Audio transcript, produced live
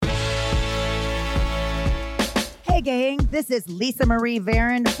Hey gang, this is Lisa Marie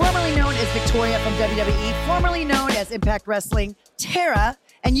Varon, formerly known as Victoria from WWE, formerly known as Impact Wrestling, Tara,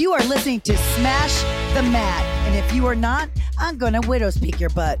 and you are listening to Smash the Mat. And if you are not, I'm gonna widow's peak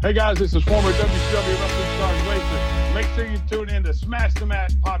your butt. Hey guys, this is former WCW wrestling star Glacier. Make sure you tune in to Smash the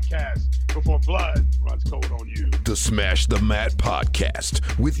Mat podcast before blood runs cold on you. The Smash the Mat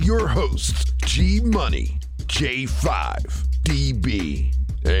podcast with your hosts G Money, J5, DB,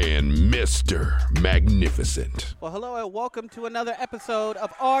 and Mr. Magnificent. Well, hello and welcome to another episode of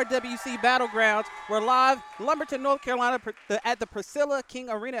RWC Battlegrounds. We're live, Lumberton, North Carolina, at the Priscilla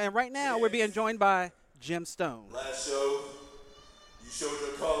King Arena, and right now we're being joined by Jim Stone. Last show, you showed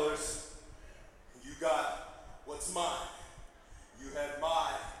your colors. You got what's mine. You had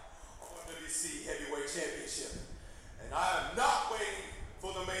my RWC Heavyweight Championship, and I am not waiting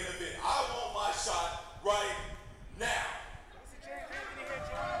for the main event. I want my shot right now.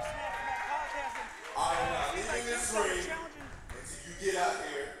 I am not leaving this ring until you get out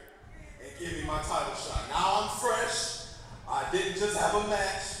here and give me my title shot. Now I'm fresh. I didn't just have a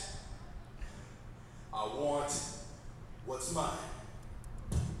match. I want what's mine.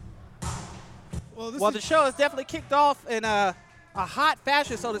 Well, the show has definitely kicked off in a hot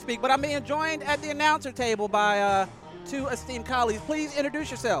fashion, so to speak, but I'm being joined at the announcer table by two esteemed colleagues. Please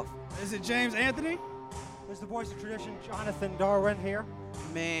introduce yourself. Is it James Anthony? This is the voice of tradition, Jonathan Darwin here.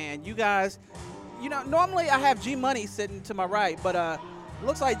 Man, you guys, you know, normally I have G Money sitting to my right, but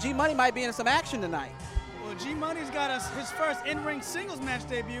looks like G Money might be in some action tonight. Well, G Money's got his first in-ring singles match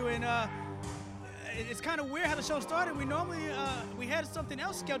debut, and it's kind of weird how the show started. We normally we had something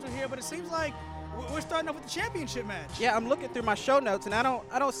else scheduled here, but it seems like we're starting off with the championship match. Yeah, I'm looking through my show notes, and I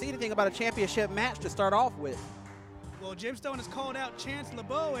don't see anything about a championship match to start off with. Well, Jim Stone has called out Chance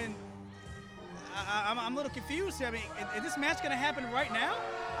LeBeau, and I'm a little confused here. I mean, is this match going to happen right now?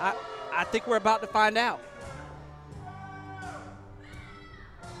 I think we're about to find out.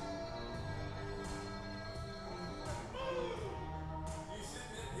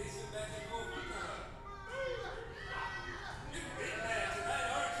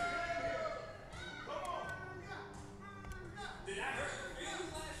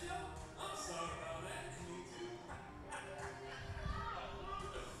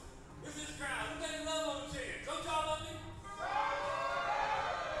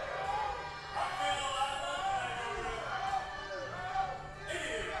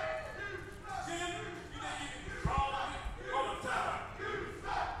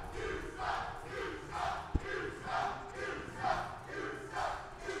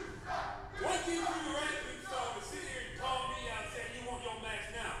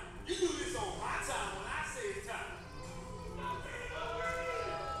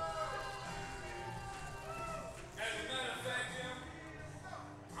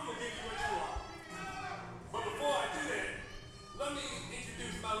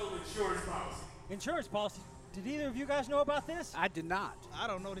 Insurance policy. Did either of you guys know about this? I did not. I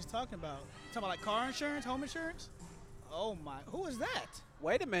don't know what he's talking about. Talking about like car insurance, home insurance? Oh my, who is that?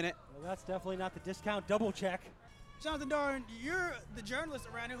 Wait a minute. Well, that's definitely not the discount double check. Jonathan Darwin, you're the journalist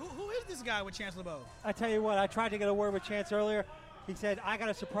around here. Who is this guy with Chance LeBeau? I tell you what, I tried to get a word with Chance earlier. He said, I got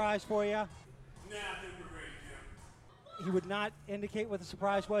a surprise for you. Now I think we're ready, Jim. He would not indicate what the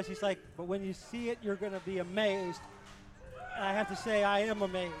surprise was. He's like, but when you see it, you're going to be amazed. And I have to say, I am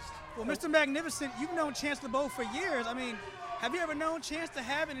amazed. Well, Mr. Magnificent, you've known Chance LeBeau for years. I mean, have you ever known Chance to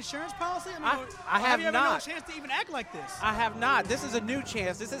have an insurance policy? I mean, I have you ever known not. Chance to even act like this? I have not. This is a new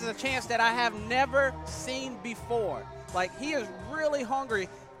Chance. This is a Chance that I have never seen before. Like, he is really hungry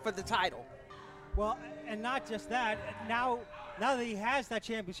for the title. Well, and not just that. Now that he has that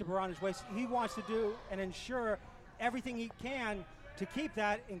championship around his waist, he wants to do and ensure everything he can to keep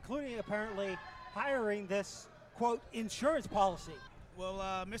that, including apparently hiring this, quote, insurance policy.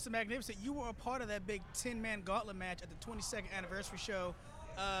 Well, Mr. Magnificent, you were a part of that big 10-man gauntlet match at the 22nd anniversary show.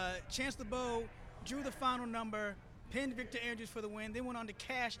 Chance LeBeau drew the final number, pinned Victor Andrews for the win, then went on to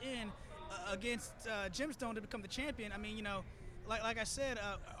cash in against Jim Stone to become the champion. I mean, you know, like I said,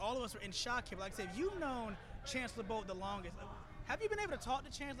 all of us are in shock here. But like I said, you've known Chance LeBeau the longest. Have you been able to talk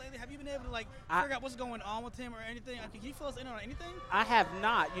to Chance lately? Have you been able to figure out what's going on with him or anything? Can you fill us in on anything? I have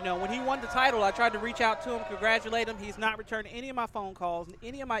not. You know, when he won the title, I tried to reach out to him, congratulate him. He's not returned any of my phone calls,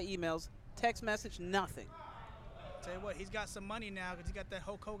 any of my emails, text message, nothing. Tell you what, he's got some money now because he got that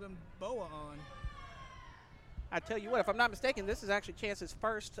Hulk Hogan boa on. I tell you what, if I'm not mistaken, this is actually Chance's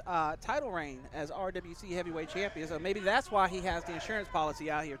first title reign as RWC Heavyweight Champion, so maybe that's why he has the insurance policy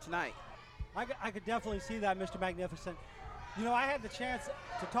out here tonight. I could definitely see that, Mr. Magnificent. You know, I had the chance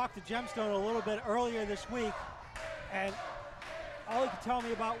to talk to Gemstone a little bit earlier this week, and all he could tell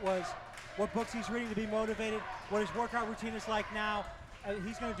me about was what books he's reading to be motivated, what his workout routine is like now.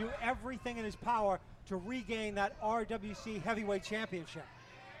 He's going to do everything in his power to regain that RWC Heavyweight Championship.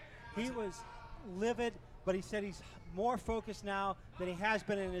 He was livid, but he said he's more focused now than he has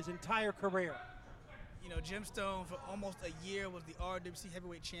been in his entire career. You know, Jim Stone for almost a year was the RWC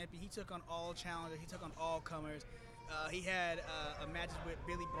Heavyweight Champion. He took on all challengers. He took on all comers. He had matches with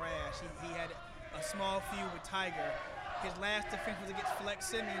Billy Brash. He had a small feud with Tiger. His last defense was against Flex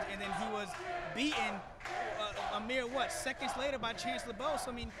Simmons, and then he was beaten a mere, seconds later by Chance LeBeau.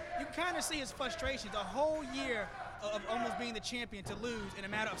 So, I mean, you can kind of see his frustrations. A whole year of almost being the champion to lose in a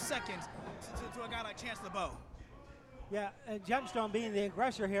matter of seconds to a guy like Chance LeBeau. Yeah, and Gemstone being the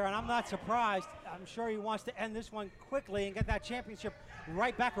aggressor here, and I'm not surprised. I'm sure he wants to end this one quickly and get that championship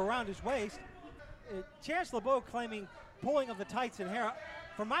right back around his waist. Chance LeBeau claiming pulling of the tights in here.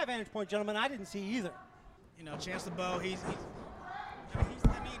 From my vantage point, gentlemen, I didn't see either. You know, Chance LeBeau, he's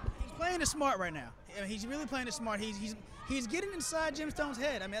playing it smart right now. I mean, he's really playing it smart. He's getting inside Jim Stone's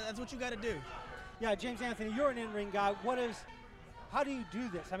head. I mean, that's what you got to do. Yeah, James Anthony, you're an in-ring guy. How do you do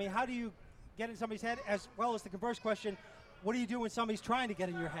this? I mean, how do you get in somebody's head, as well as the converse question, what do you do when somebody's trying to get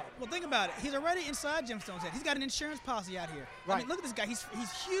in your head? Well, think about it. He's already inside Jim Stone's head. He's got an insurance policy out here. Right. I mean, look at this guy. He's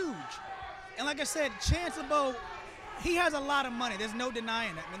huge. And like I said, Chance LeBeau, he has a lot of money. There's no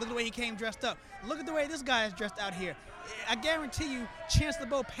denying that. I mean, look at the way he came dressed up. Look at the way this guy is dressed out here. I guarantee you, Chance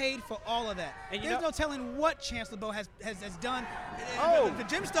LeBeau paid for all of that. And there's no telling what Chance LeBeau has done. The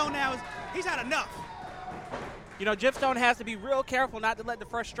Jim Stone now, he's had enough. You know, Jim Stone has to be real careful not to let the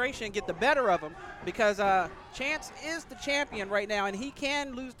frustration get the better of him, because Chance is the champion right now, and he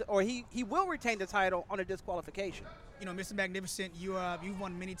can lose, he will retain the title on a disqualification. You know, Mr. Magnificent, you've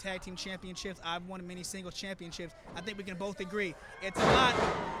won many tag team championships. I've won many singles championships. I think we can both agree it's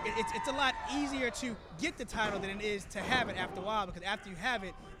a lot easier to get the title than it is to have it after a while, because after you have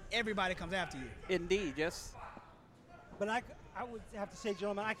it, everybody comes after you. Indeed, yes. But I would have to say,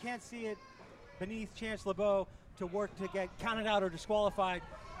 gentlemen, I can't see it beneath Chance LeBeau to work to get counted out or disqualified.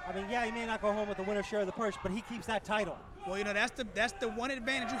 I mean, yeah, he may not go home with the winner's share of the purse, but he keeps that title. Well, you know, that's the one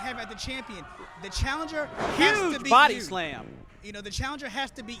advantage you have as the champion. The challenger has to beat body you. slam. You know, the challenger has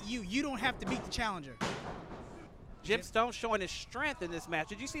to beat you. You don't have to beat the challenger. Jim Stone showing his strength in this match.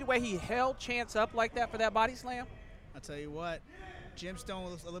 Did you see the way he held Chance up like that for that body slam? I'll tell you what, Jim Stone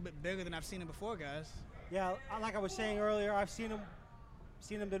looks a little bit bigger than I've seen him before, guys. Yeah, like I was saying earlier, I've seen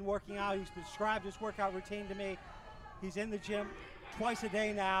him been working out. He's described his workout routine to me. He's in the gym twice a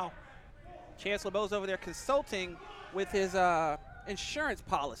day now. Chance LeBeau's over there consulting with his insurance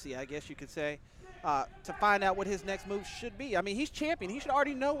policy, I guess you could say, to find out what his next move should be. I mean, he's champion. He should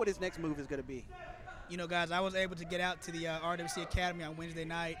already know what his next move is going to be. You know, guys, I was able to get out to the RWC Academy on Wednesday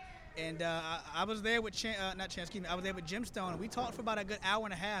night, and I was there with I was there with Jim Stone, and we talked for about a good hour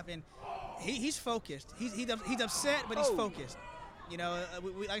and a half, and he's focused. He's upset, but he's focused. You know,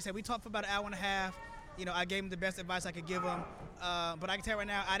 like I said, we talked for about an hour and a half. You know, I gave him the best advice I could give him. But I can tell you right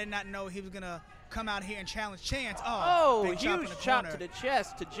now, I did not know he was going to come out here and challenge Chance. Big huge chop to the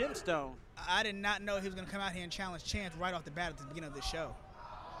chest to Jim Stone. I did not know he was going to come out here and challenge Chance right off the bat at the beginning of this show.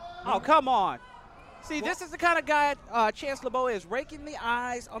 Oh, come on. See, this is the kind of guy Chance LeBeau is, raking the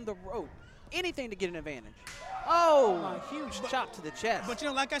eyes on the rope. Anything to get an advantage. Huge chop to the chest. But, you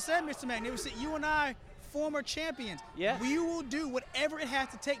know, like I said, Mr. Magnificent, you and I, former champions. Yeah. We will do whatever it has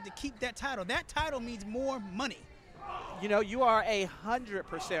to take to keep that title. That title means more money. You know, you are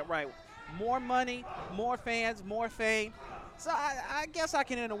 100% right. More money, more fans, more fame. So I guess I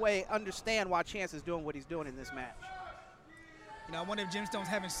can, in a way, understand why Chance is doing what he's doing in this match. You know, I wonder if Jim Stone's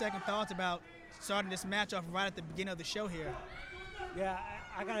having second thoughts about starting this match off right at the beginning of the show here. Yeah,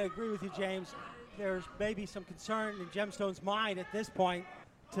 I got to agree with you, James. There's maybe some concern in Jim Stone's mind at this point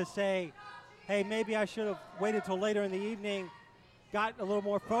to say, hey, maybe I should have waited till later in the evening, got a little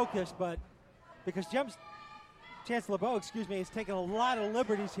more focused, but because Chance LeBeau, has taken a lot of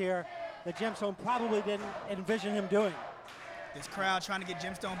liberties here that Jim Stone probably didn't envision him doing. This crowd trying to get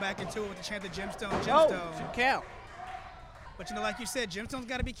Jim Stone back into it with the chant of Jim Stone, Count. But, you know, like you said, Jim Stone's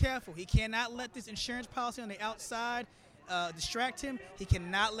got to be careful. He cannot let this insurance policy on the outside distract him. He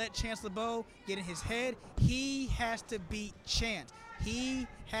cannot let Chance LeBeau get in his head. He has to beat Chance. He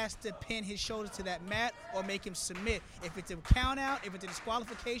has to pin his shoulders to that mat or make him submit. If it's a count out, if it's a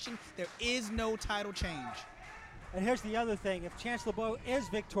disqualification, there is no title change. And here's the other thing. If Chance LeBeau is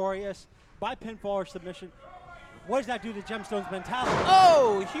victorious by pinfall or submission, what does that do to Jim Stone's mentality?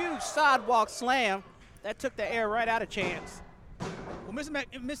 Oh, huge sidewalk slam. That took the air right out of Chance. Well, Mr.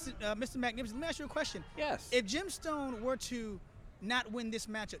 Magnificent, let me ask you a question. Yes. If Jim Stone were to not win this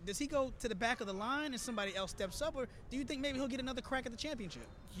matchup? Does he go to the back of the line and somebody else steps up, or do you think maybe he'll get another crack at the championship?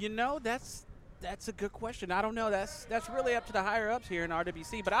 You know, that's a good question. I don't know. That's really up to the higher ups here in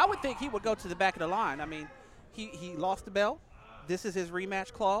RWC. But I would think he would go to the back of the line. I mean, he lost the belt. This is his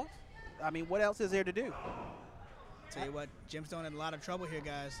rematch clause. I mean, what else is there to do? Tell you what, Gemstone in a lot of trouble here,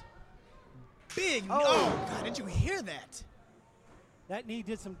 guys. Big. Oh. Oh, God, did you hear that? That knee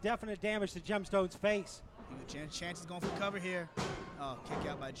did some definite damage to Gemstone's face. Chance is going for cover here. Oh, kick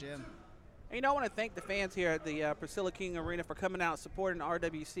out by Jim. And, you know, I want to thank the fans here at the Priscilla King Arena for coming out and supporting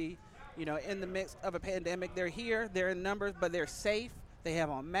RWC. You know, in the midst of a pandemic, they're here, they're in numbers, but they're safe. They have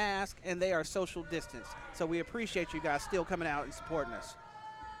on masks, and they are social distance. So we appreciate you guys still coming out and supporting us.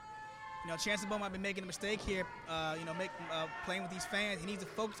 You know, Chance LeBeau might be making a mistake here, playing with these fans. He needs to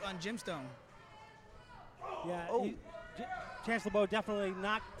focus on Gemstone. Yeah, Oh. Chance LeBeau definitely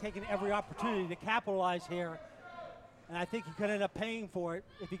not taking every opportunity to capitalize here. And I think he could end up paying for it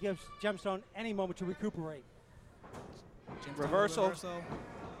if he gives Gemstone any moment to recuperate. Gemstone Reversal.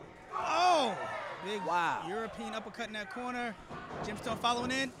 Oh, big Wow. European uppercut in that corner. Gemstone following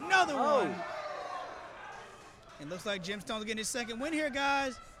in. Another Oh. one. It looks like Gemstone's getting his second win here,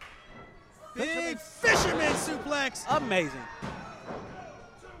 guys. Big fisherman suplex. Amazing.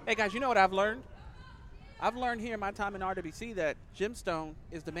 Hey, guys, you know what I've learned? I've learned here in my time in RWC that Gemstone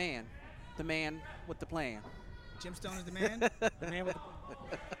is the man with the plan. Gemstone is the man. The man with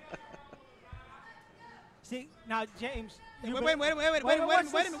See, now, James. Wait a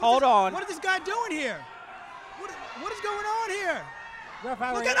minute. Hold on. What is this guy doing here? What is going on here?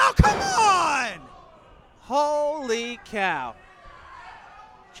 Referee, Look at, oh, come on! Holy cow.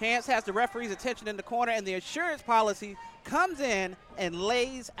 Chance has the referee's attention in the corner, and the insurance policy comes in and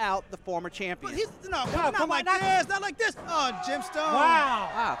lays out the former champion. But not like this. Oh, Gemstone. Wow.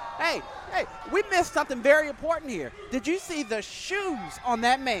 Wow. Hey, we missed something very important here. Did you see the shoes on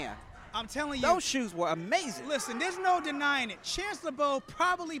that man? I'm telling you. Those shoes were amazing. Listen, there's no denying it. Chance LeBeau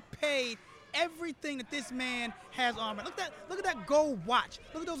probably paid everything that this man has on. Look at that gold watch.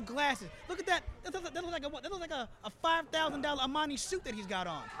 Look at those glasses. Look at that. That looks like a $5,000 Armani suit that he's got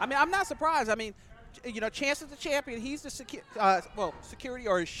on. I mean, I'm not surprised. I mean, you know, Chance is the champion. He's the security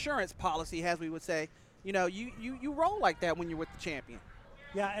or insurance policy, as we would say. You know, you roll like that when you're with the champion.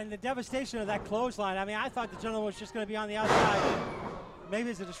 Yeah, and the devastation of that clothesline. I mean, I thought the gentleman was just going to be on the outside. Maybe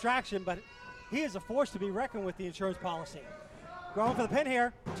it's a distraction, but he is a force to be reckoned with, the insurance policy. Going for the pin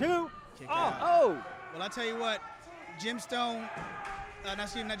here. 2. Oh. Well, I'll tell you what, Gemstone,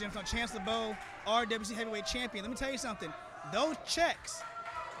 Chance LeBeau, RWC heavyweight champion. Let me tell you something. Those checks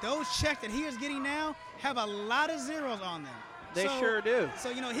that he is getting now have a lot of zeros on them. They sure do. So,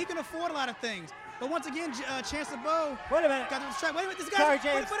 you know, he can afford a lot of things. But once again, Chance LeBeau. Wait a minute. Got to distract. Wait a minute, this guy. Sorry,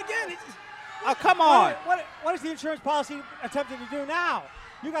 James. But again, Oh, come on. What is the insurance policy attempting to do now?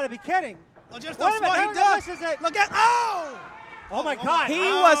 You got to be kidding. Gemstone Wait a minute, smart. He does. this is it. Look at, oh! Oh, my God. He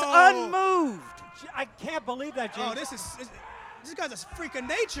was unmoved. I can't believe that, James. Oh, this guy's a freak of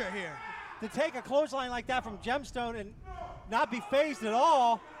nature here. To take a clothesline like that from Gemstone and not be phased at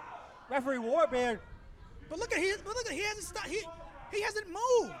all. Referee Warbeard. But look at he hasn't stopped. He hasn't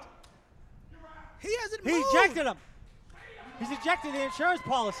moved. He hasn't He moved. ejected him. He's ejected the insurance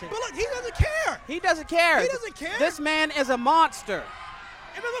policy. But look, he doesn't care. He doesn't care. He doesn't care. This man is a monster.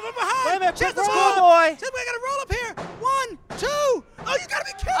 And from behind. Wait a minute, Chance big LeBeau. boy. Chance LeBeau, I gotta roll up here. 1, 2. Oh, you gotta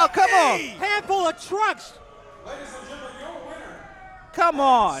be kidding Oh, come on. me. Handful of trucks. Ladies and gentlemen, your winner, Come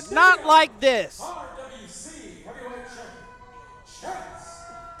on. Not like this. RWC heavyweight champion, Chance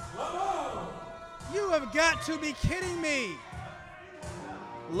LeBeau. You have got to be kidding me.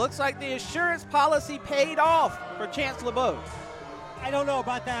 Looks like the insurance policy paid off for Chance LeBeau. I don't know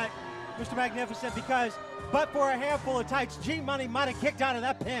about that, Mr. Magnificent, because but for a handful of tights, G-Money might have kicked out of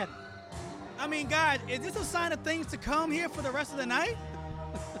that pin. I mean, guys, is this a sign of things to come here for the rest of the night?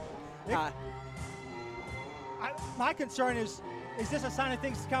 My concern is this a sign of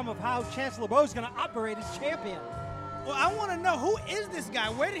things to come of how Chance LeBeau is going to operate as champion? Well, I want to know, who is this guy?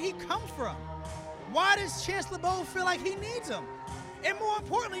 Where did he come from? Why does Chance LeBeau feel like he needs him? And more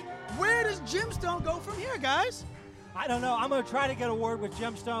importantly, where does Gemstone go from here, guys? I don't know. I'm going to try to get a word with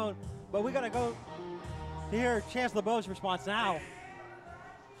Gemstone, but we got to go to hear Chance LeBeau's response now.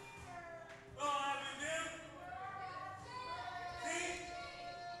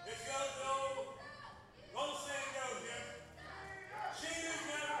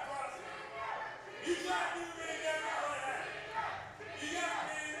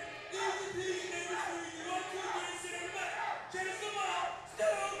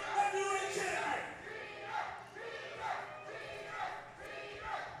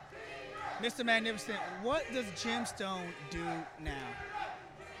 Mr. Magnificent, what does Jim Stone do now?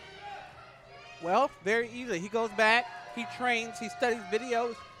 Well, very easy. He goes back, he trains, he studies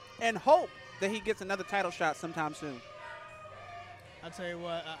videos, and hope that he gets another title shot sometime soon. I'll tell you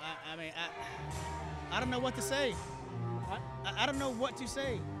what, I don't know what to say. I don't know what to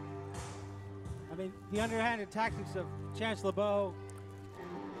say. I mean, the underhanded tactics of Chance LeBeau,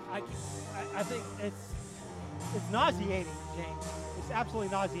 I think it's nauseating, James. It's absolutely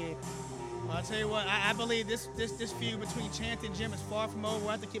nauseating. Well, I'll tell you what, I believe this feud between Chance and Jim is far from over. We'll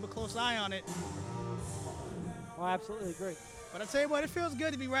have to keep a close eye on it. Well, I absolutely agree. But I'll tell you what, it feels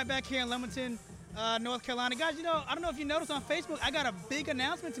good to be right back here in Leamington, North Carolina. Guys, you know, I don't know if you noticed on Facebook, I got a big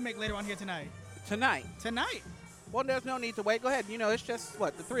announcement to make later on here tonight. Tonight? Tonight. Well, there's no need to wait. Go ahead. You know, it's just,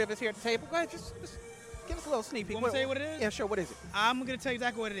 the three of us here at the table. Go ahead, just give us a little sneak peek. Want me to tell you what it is? Yeah, sure. What is it? I'm going to tell you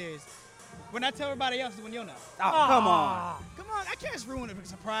exactly what it is. When I tell everybody else, is when you'll know. Oh, come on. Come on, I can't just ruin it for a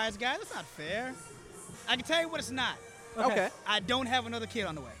surprise, guys. That's not fair. I can tell you what it's not. Okay. I don't have another kid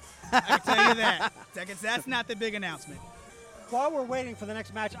on the way. I can tell you that. That's not the big announcement. While we're waiting for the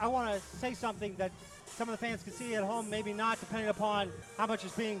next match, I want to say something that some of the fans can see at home, maybe not, depending upon how much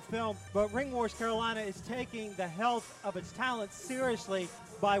is being filmed. But Ring Wars Carolina is taking the health of its talent seriously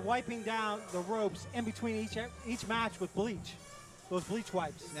by wiping down the ropes in between each match with bleach, those bleach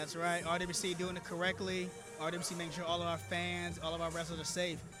wipes. That's right. RWC doing it correctly. RWC making sure all of our fans, all of our wrestlers are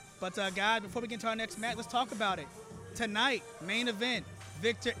safe. But, guys, before we get into our next match, let's talk about it. Tonight, main event,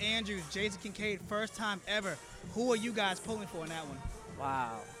 Victor Andrews, Jason Kincaid, first time ever. Who are you guys pulling for in that one?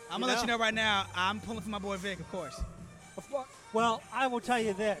 Wow. I'm going to let you know right now, I'm pulling for my boy Vic, of course. Well, I will tell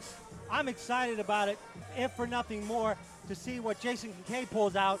you this. I'm excited about it, if for nothing more, to see what Jason Kincaid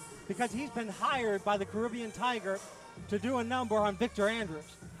pulls out, because he's been hired by the Caribbean Tiger to do a number on Victor Andrews.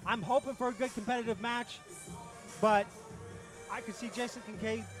 I'm hoping for a good competitive match, but I could see Jason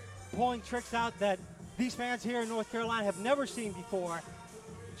Kincaid pulling tricks out that these fans here in North Carolina have never seen before,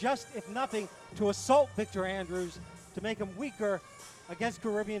 just, if nothing, to assault Victor Andrews to make him weaker against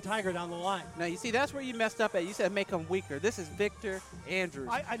Caribbean Tiger down the line. Now, you see, that's where you messed up at. You said make him weaker. This is Victor Andrews.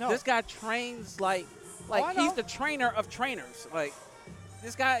 I know. This guy trains like he's the trainer of trainers. Like,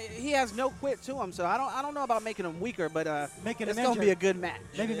 this guy, he has no quit to him, so I don't know about making him weaker, but it's going to be a good match.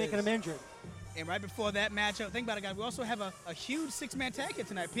 Maybe making him injured. And right before that matchup, think about it, guys, we also have a huge six-man tag here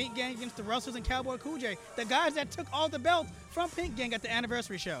tonight. Pink Gang against the Rustlers and Cowboy Cool J, the guys that took all the belts from Pink Gang at the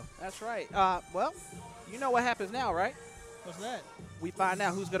anniversary show. That's right. Well, you know what happens now, right? What's that? We find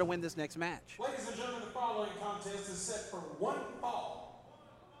out who's going to win this next match. Ladies and gentlemen, the following contest is set for one fall.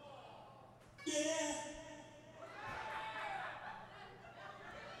 Yeah.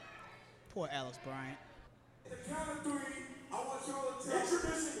 Poor Alex Bryant. At the count of three, I want y'all to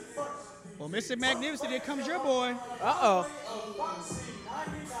introduce it first. Well, Mr. Magnificent, here comes your boy. Uh-oh. Of Boxing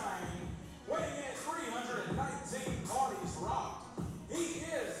 99, weighing in 319 bodies rocked. He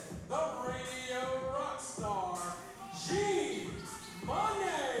is the radio rock star, G-Money.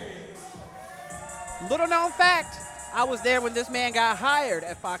 Little known fact, I was there when this man got hired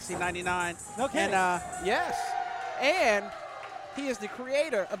at Foxy 99. No kidding. And, yes. And he is the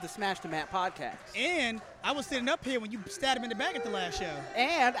creator of the Smash the Mat podcast. And I was sitting up here when you stabbed him in the back at the last show.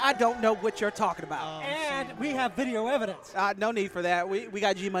 And I don't know what you're talking about. And we have video evidence. No need for that. We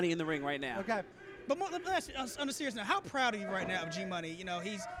got G-Money in the ring right now. Okay. But let's on the serious note, how proud are you right now of G-Money? You know,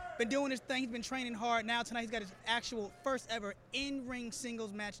 he's been doing his thing. He's been training hard. Now tonight he's got his actual first ever in-ring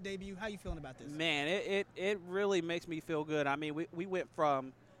singles match debut. How you feeling about this? Man, it really makes me feel good. I mean, we went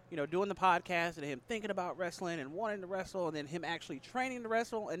from, doing the podcast and him thinking about wrestling and wanting to wrestle and then him actually training to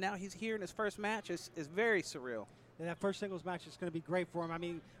wrestle, and now he's here in his first match. It's very surreal. And that first singles match is going to be great for him. I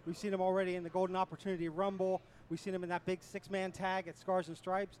mean, we've seen him already in the Golden Opportunity Rumble. We've seen him in that big six-man tag at Scars and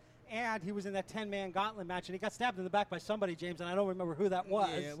Stripes. And he was in that 10-man gauntlet match, and he got stabbed in the back by somebody, James, and I don't remember who that was.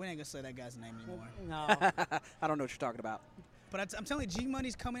 Yeah, we ain't going to say that guy's name anymore. No. I don't know what you're talking about. But I'm telling you,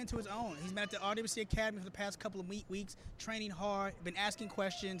 G-Money's coming into his own. He's been at the RWC Academy for the past couple of weeks, training hard, been asking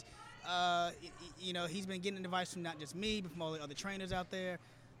questions. He's been getting advice from not just me, but from all the other trainers out there.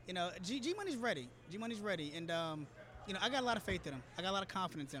 G-Money's ready. G-Money's ready. And, I got a lot of faith in him. I got a lot of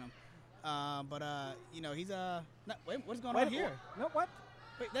confidence in him. He's what's going on here? No, what?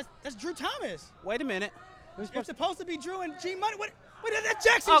 Wait, that's Drew Thomas. Wait a minute. It's supposed to be Drew and G-Money. Wait, that's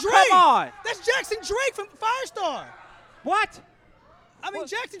Jackson Drake. Come on. That's Jackson Drake from Firestar. What? I mean,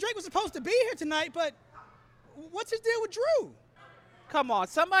 Jackson Drake was supposed to be here tonight, but what's his deal with Drew? Come on.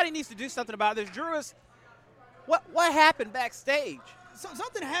 Somebody needs to do something about this. Drew is – what happened backstage?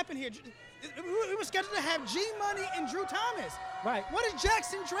 Something happened here. We were scheduled to have G-Money and Drew Thomas. Right. What is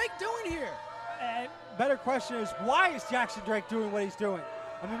Jackson Drake doing here? Better question is, why is Jackson Drake doing what he's doing?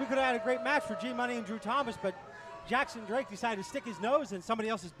 I mean, we could have had a great match for G-Money and Drew Thomas, but Jackson Drake decided to stick his nose in somebody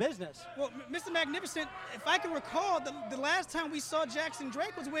else's business. Well, Mr. Magnificent, if I can recall, the last time we saw Jackson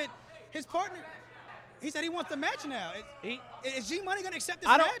Drake was with his partner. He said he wants the match now. Is G-Money going to accept this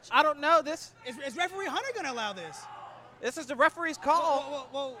match? I don't know. Is referee Hunter going to allow this? This is the referee's call.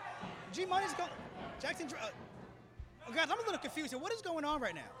 Well, G-Money's going. Jackson Drake. Guys, I'm a little confused here. What is going on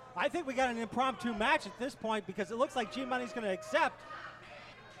right now? I think we got an impromptu match at this point because it looks like G-Money's going to accept.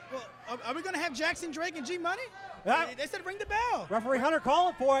 Well, are we going to have Jackson Drake and G-Money? Yeah. They said ring the bell. Referee Hunter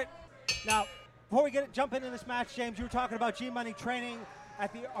calling for it. Now, before we jump into this match, James, you were talking about G-Money training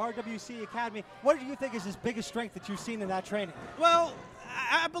at the RWC Academy. What do you think is his biggest strength that you've seen in that training? Well,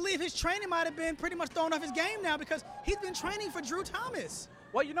 I believe his training might have been pretty much thrown off his game now because he's been training for Drew Thomas.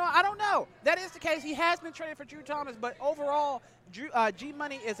 Well, I don't know. That is the case. He has been training for Drew Thomas, but overall,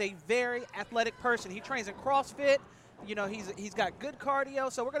 G-Money is a very athletic person. He trains in CrossFit. He's got good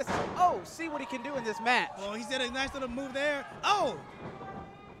cardio, so we're going to see what he can do in this match. Well, he did a nice little move there. Oh,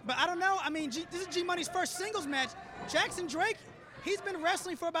 but I don't know. I mean, this is G-Money's first singles match. Jackson Drake, he's been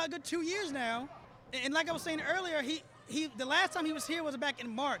wrestling for about a good 2 years now. And like I was saying earlier, the last time he was here was back in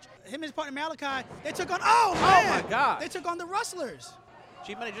March. Him and his partner Malachi, they took on, oh my God. They took on the Rustlers.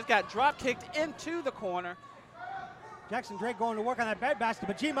 G-Money just got drop kicked into the corner. Jackson Drake going to work on that bed basket,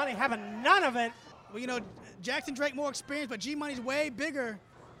 but G-Money having none of it. Well, Jackson Drake more experienced, but G-Money's way bigger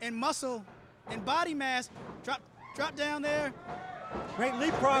in muscle and body mass. Drop down there. Great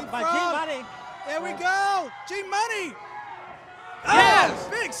leapfrog by G-Money. There we go. G-Money. Yes. Oh,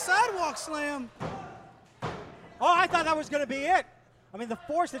 big sidewalk slam. Oh, I thought that was going to be it. I mean, the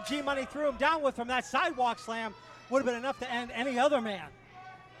force that G-Money threw him down with from that sidewalk slam would have been enough to end any other man.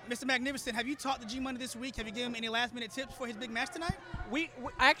 Mr. Magnificent, have you talked to G-Money this week? Have you given him any last-minute tips for his big match tonight?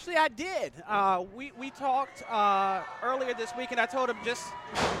 Actually, I did. We talked earlier this week, and I told him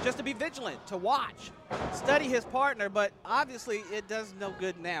just to be vigilant, to watch, study his partner. But obviously, it does no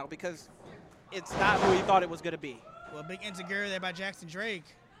good now because it's not who he thought it was going to be. Well, big enziguri there by Jackson Drake,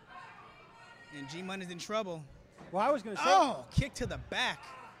 and G-Money's in trouble. Well, I was going to say. Oh, kick to the back.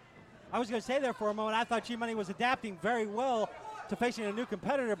 I was going to say there for a moment, I thought G-Money was adapting very well to facing a new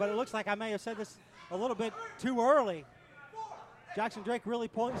competitor, but it looks like I may have said this a little bit too early. Jackson Drake really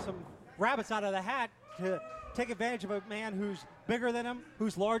pulling some rabbits out of the hat to take advantage of a man who's bigger than him,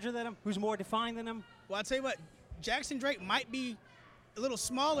 who's larger than him, who's more defined than him. Well, I'll tell you what, Jackson Drake might be a little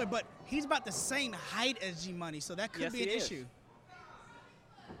smaller, but he's about the same height as G-Money, so that could be an issue.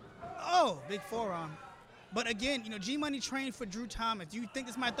 Oh, big forearm. But again, G-Money trained for Drew Thomas. Do you think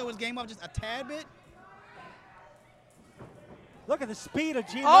this might throw his game off just a tad bit? Look at the speed of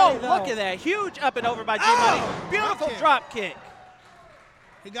G-Money, Oh, though. look at that. Huge up and over by G-Money. Oh, Beautiful drop kick.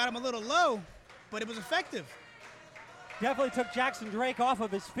 He got him a little low, but it was effective. Definitely took Jackson Drake off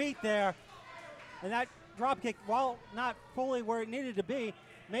of his feet there. And that drop kick, while not fully where it needed to be,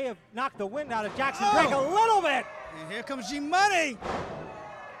 may have knocked the wind out of Jackson Drake a little bit. And here comes G-Money.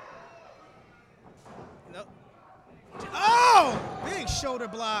 Nope. Oh, big shoulder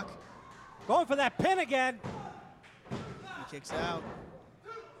block. Going for that pin again. He kicks out.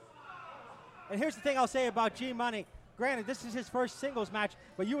 And here's the thing I'll say about G-Money. Granted, this is his first singles match,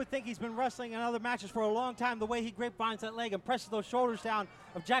 but you would think he's been wrestling in other matches for a long time, the way he grapevines that leg and presses those shoulders down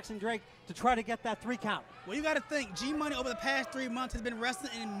of Jackson Drake to try to get that 3 count. Well, you got to think, G-Money over the past 3 months has been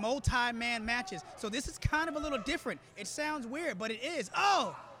wrestling in multi-man matches. So this is kind of a little different. It sounds weird, but it is.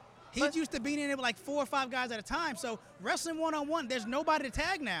 Oh! He's used to being in it with like 4 or 5 guys at a time. So wrestling one-on-one, there's nobody to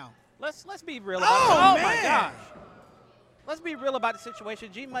tag now. Let's be real about it. Oh, man. My gosh. Let's be real about the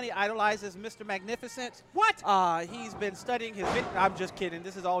situation. G-Money idolizes Mr. Magnificent. What? He's been studying his I'm just kidding.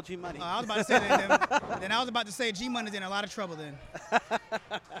 This is all G-Money. I was about to say that. Then I was about to say G-Money's in a lot of trouble then.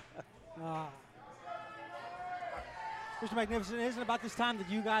 Mr. Magnificent, isn't it about this time that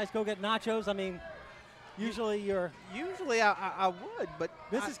you guys go get nachos? I mean, usually you're... Usually I would, but...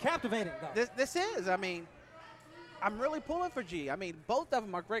 This is captivating, though. This is. I mean, I'm really pulling for G. I mean, both of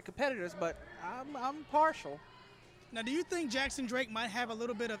them are great competitors, but I'm partial. Now, do you think Jackson Drake might have a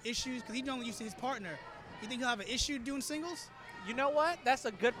little bit of issues? Because he's only used to his partner. You think he'll have an issue doing singles? You know what? That's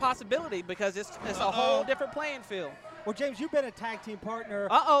a good possibility because it's a whole different playing field. Well, James, you've been a tag team partner.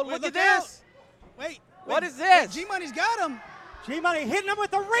 Look at this. Wait. What is this? G-Money's got him. G-Money hitting him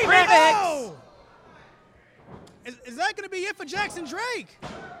with the remix. Oh! Is that going to be it for Jackson Drake?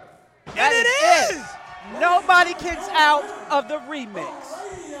 And it is. Nobody kicks out of the remix.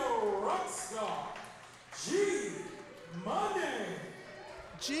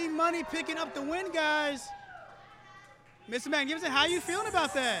 G-Money picking up the win, guys. Mr. Magnificent, how you feeling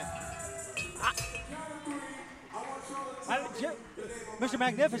about that? Mr.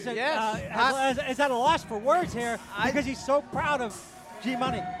 Magnificent Yes. is at a loss for words here because he's so proud of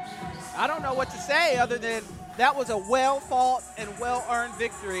G-Money. I don't know what to say other than that was a well-fought and well-earned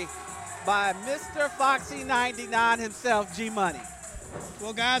victory by Mr. Foxy 99 himself, G-Money.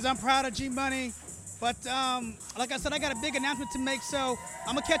 Well, guys, I'm proud of G-Money. But like I said, I got a big announcement to make, so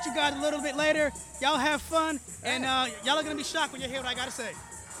I'm going to catch you guys a little bit later. Y'all have fun, and y'all are going to be shocked when you hear what I got to say.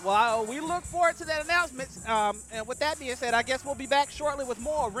 Well, we look forward to that announcement. And with that being said, I guess we'll be back shortly with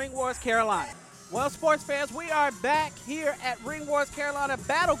more Ring Wars Carolina. Well, sports fans, we are back here at Ring Wars Carolina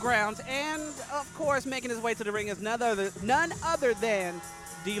Battlegrounds. And, of course, making his way to the ring is none other than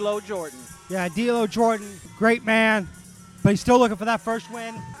D'Lo Jordan. Yeah, D'Lo Jordan, great man, but he's still looking for that first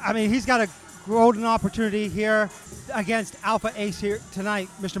win. I mean, he's got a golden opportunity here against Alpha Ace here tonight,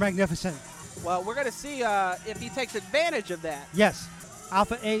 Mr. Magnificent. Well, we're going to see if he takes advantage of that. Yes,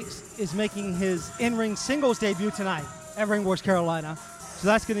 Alpha Ace is making his in-ring singles debut tonight at Ring Wars Carolina. So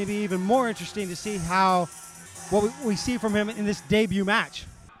that's going to be even more interesting to see what we see from him in this debut match.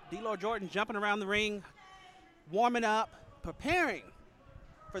 D'Lo Jordan jumping around the ring, warming up, preparing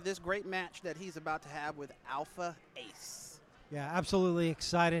for this great match that he's about to have with Alpha Ace. Yeah, absolutely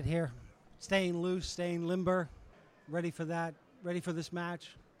excited here. Staying loose, staying limber, ready for that, ready for this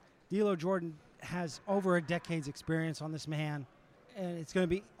match. D'Lo Jordan has over a decade's experience on this man, and it's going to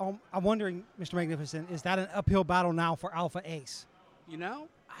be, I'm wondering, Mr. Magnificent, is that an uphill battle now for Alpha Ace? You know,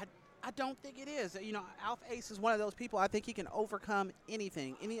 I don't think it is. You know, Alpha Ace is one of those people, I think he can overcome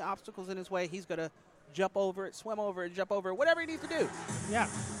anything. Any obstacles in his way, he's going to jump over it, swim over it, jump over it, whatever he needs to do. Yeah.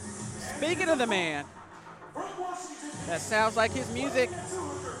 Speaking of the man, that sounds like his music.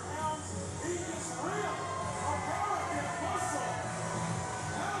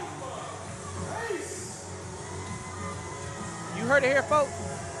 You heard it here, folks.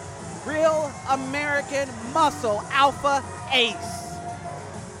 Real American Muscle, Alpha Ace.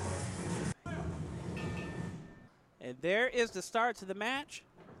 And there is the start to the match.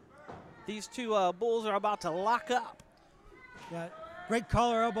 These two bulls are about to lock up. Yeah, great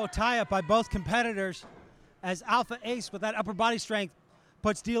collar elbow tie-up by both competitors as Alpha Ace with that upper body strength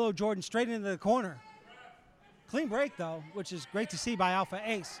puts D'Lo Jordan straight into the corner. Clean break, though, which is great to see by Alpha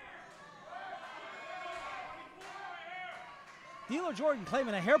Ace. D'Lo Jordan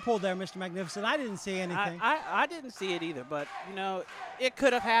claiming a hair pull there, Mr. Magnificent. I didn't see anything. I didn't see it either, but, you know, it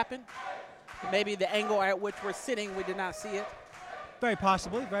could have happened. Maybe the angle at which we're sitting, we did not see it. Very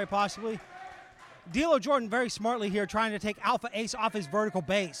possibly, very possibly. D'Lo Jordan very smartly here trying to take Alpha Ace off his vertical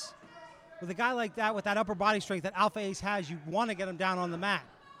base. With a guy like that, with that upper body strength that Alpha Ace has, you want to get him down on the mat.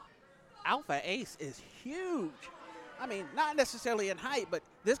 Alpha Ace is huge. I mean, not necessarily in height, but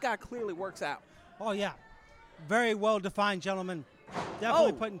this guy clearly works out. Oh, yeah. Very well-defined gentleman.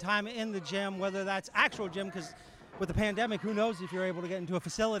 Definitely putting time in the gym, whether that's actual gym, because with the pandemic, who knows if you're able to get into a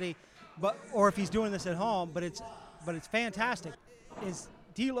facility, or if he's doing this at home. But it's fantastic. Is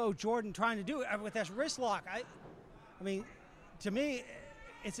D'Lo Jordan trying to do it with that wrist lock? I mean, to me,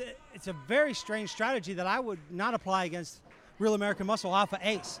 it's a very strange strategy that I would not apply against Real American Muscle Alpha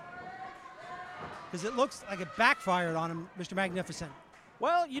Ace, because it looks like it backfired on him, Mr. Magnificent.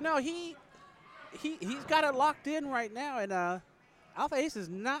 Well, you know, he's got it locked in right now, and Alpha Ace is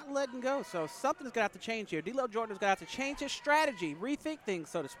not letting go, so something's going to have to change here. D'Lo Jordan's going to have to change his strategy, rethink things,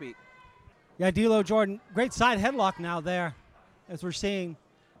 so to speak. Yeah, D'Lo Jordan, great side headlock now there, as we're seeing.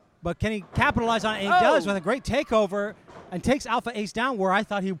 But can he capitalize on it? And he does with a great takeover and takes Alpha Ace down where I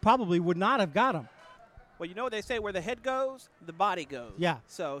thought he probably would not have got him. Well, you know what they say, where the head goes, the body goes. Yeah.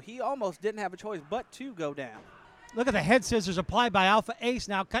 So he almost didn't have a choice but to go down. Look at the head scissors applied by Alpha Ace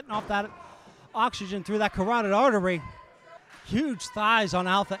now, cutting off that oxygen through that carotid artery. Huge thighs on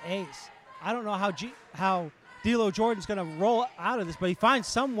Alpha Ace. I don't know how D'Lo Jordan's going to roll out of this, but he finds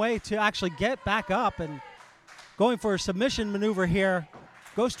some way to actually get back up and going for a submission maneuver here.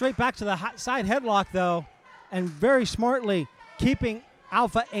 Goes straight back to the side headlock, though, and very smartly keeping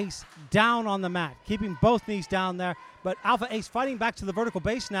Alpha Ace down on the mat, keeping both knees down there. But Alpha Ace fighting back to the vertical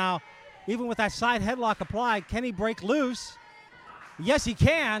base now, even with that side headlock applied. Can he break loose? Yes, he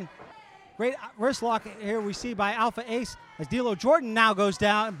can. Great wrist lock here we see by Alpha Ace as D'Lo Jordan now goes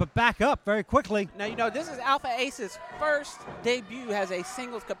down, but back up very quickly. Now, you know, this is Alpha Ace's first debut as a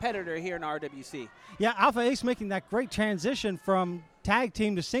singles competitor here in RWC. Yeah, Alpha Ace making that great transition from tag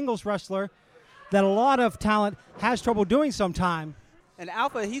team to singles wrestler that a lot of talent has trouble doing sometime. And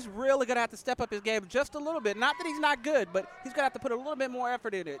Alpha, he's really going to have to step up his game just a little bit. Not that he's not good, but he's going to have to put a little bit more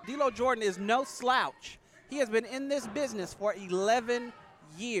effort in it. D'Lo Jordan is no slouch. He has been in this business for 11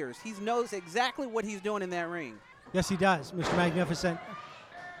 years. He knows exactly what he's doing in that ring. Yes, he does, Mr. Magnificent.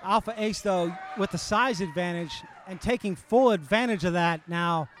 Alpha Ace, though, with the size advantage and taking full advantage of that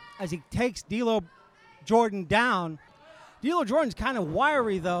now as he takes D'Lo Jordan down. D'Lo Jordan's kind of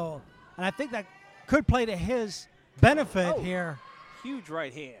wiry, though, and I think that could play to his benefit here. Huge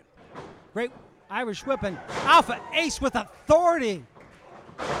right hand. Great Irish whip, and Alpha Ace with authority.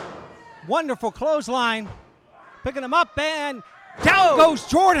 Wonderful clothesline. Picking him up, and down goes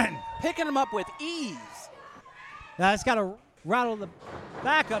Jordan. Picking him up with ease. That's got to rattle the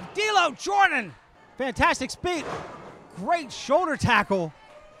back of D'Lo Jordan. Fantastic speed. Great shoulder tackle.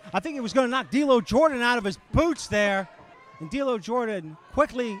 I think he was going to knock D'Lo Jordan out of his boots there. And D'Lo Jordan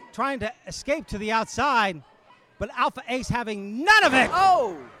quickly trying to escape to the outside, but Alpha Ace having none of it.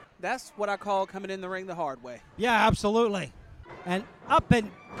 Oh, that's what I call coming in the ring the hard way. Yeah, absolutely. And up and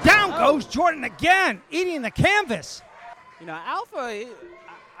down goes Jordan again, eating the canvas. You know, Alpha,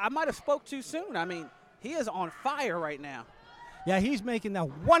 I might have spoke too soon. I mean, he is on fire right now. Yeah, he's making the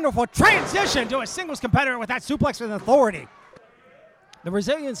wonderful transition to a singles competitor with that suplex with authority. The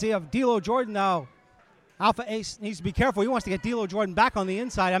resiliency of D'Lo Jordan, though, Alpha Ace needs to be careful. He wants to get D'Lo Jordan back on the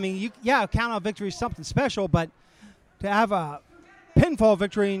inside. I mean, count-out victory is something special, but to have a pinfall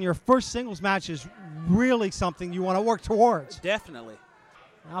victory in your first singles match is really something you want to work towards. Definitely.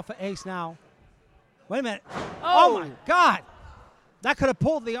 Alpha Ace now. Wait a minute. Oh my God. That could have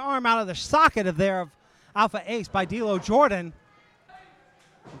pulled the arm out of the socket of Alpha Ace by D'Lo Jordan.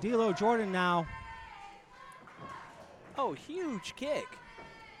 D'Lo Jordan now. Oh, huge kick.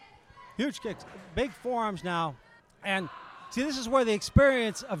 Huge kicks. Big forearms now. And see, this is where the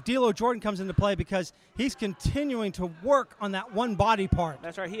experience of D'Lo Jordan comes into play because he's continuing to work on that one body part.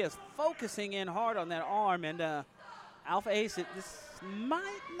 That's right. He is focusing in hard on that arm, and Alpha Ace, this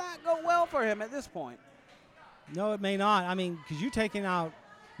might not go well for him at this point. No, it may not. I mean, because you're taking out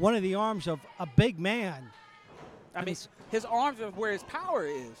one of the arms of a big man. I mean, his arms are where his power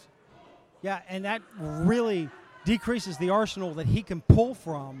is. Yeah, and that really decreases the arsenal that he can pull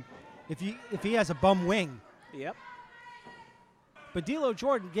from if he has a bum wing. Yep. But D'Lo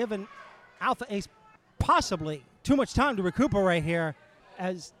Jordan giving Alpha Ace possibly too much time to recuperate here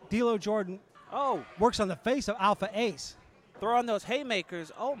as D'Lo Jordan works on the face of Alpha Ace. Throwing those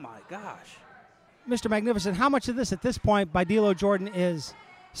haymakers. Oh, my gosh. Mr. Magnificent, how much of this at this point by D'Lo Jordan is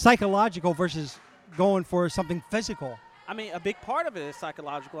psychological versus going for something physical? I mean, a big part of it is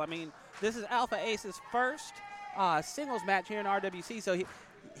psychological. I mean, this is Alpha Ace's first singles match here in RWC, so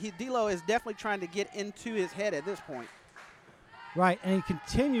D'Lo is definitely trying to get into his head at this point. Right, and he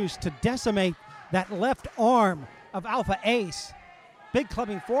continues to decimate that left arm of Alpha Ace. Big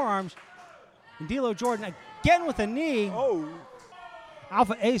clubbing forearms. And D'Lo Jordan again with a knee. Oh.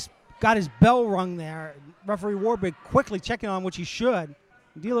 Alpha Ace got his bell rung there. Referee Warbrick quickly checking on which he should.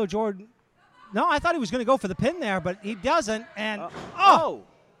 D'Lo Jordan, no, I thought he was going to go for the pin there, but he doesn't. And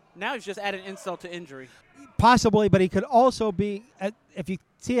now he's just added insult to injury. Possibly, but he could also be, if you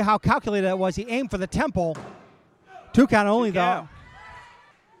see how calculated it was, he aimed for the temple. 2 count only, though.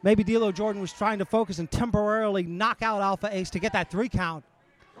 Maybe D'Lo Jordan was trying to focus and temporarily knock out Alpha Ace to get that 3 count.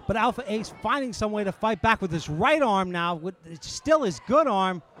 But Alpha Ace finding some way to fight back with his right arm now. It's still his good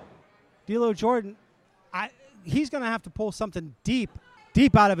arm. D'Lo Jordan, he's going to have to pull something deep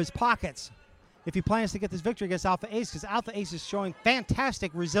out of his pockets if he plans to get this victory against Alpha Ace, because Alpha Ace is showing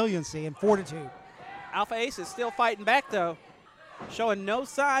fantastic resiliency and fortitude. Alpha Ace is still fighting back, though, showing no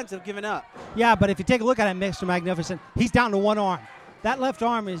signs of giving up. Yeah, but if you take a look at it, Mr. Magnificent, he's down to 1 arm. That left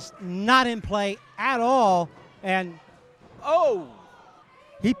arm is not in play at all, and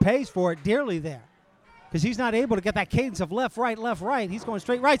he pays for it dearly there because he's not able to get that cadence of left, right. He's going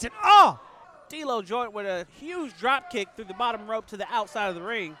straight rights, and D'Lo Jordan with a huge drop kick through the bottom rope to the outside of the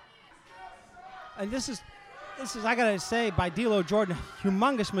ring. And this is I got to say, by D'Lo Jordan, a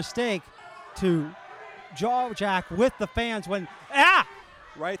humongous mistake to jaw jack with the fans when,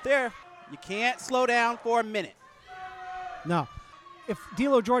 right there. You can't slow down for a minute. No. If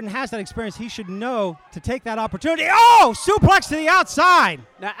D'Lo Jordan has that experience, he should know to take that opportunity. Suplex to the outside.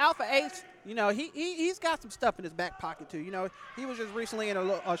 Now, Alpha Ace, you know, he's got some stuff in his back pocket, too. You know, he was just recently in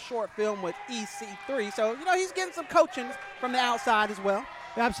a short film with EC3. So, you know, he's getting some coaching from the outside as well.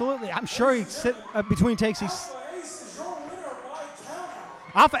 Absolutely. I'm sure he'd sit between takes.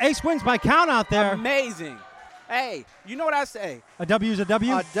 Alpha Ace wins by count out there. Amazing. Hey, you know what I say? A W is a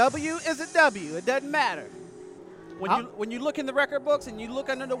W? A W is a W. It doesn't matter. When you look in the record books and you look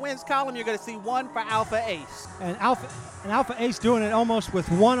under the wins column, you're going to see 1 for Alpha Ace. And Alpha Ace doing it almost with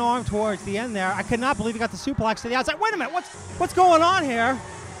 1 arm towards the end there. I could not believe he got the suplex to the outside. Wait a minute. What's going on here?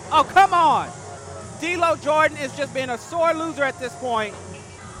 Oh, come on. D'Lo Jordan is just being a sore loser at this point,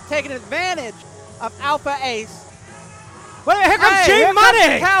 taking advantage of Alpha Ace. Wait, here comes Hey, G here comes the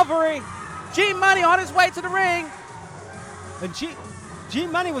Money. Cavalry. G Money on his way to the ring. And G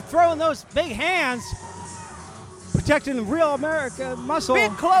Money was throwing those big hands, protecting the real America muscle.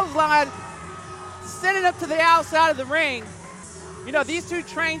 Big clothesline, sending up to the outside of the ring. You know, these two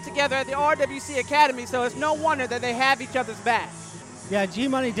trained together at the RWC Academy, so it's no wonder that they have each other's back. Yeah, G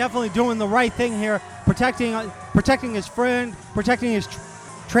Money definitely doing the right thing here, protecting his friend, protecting his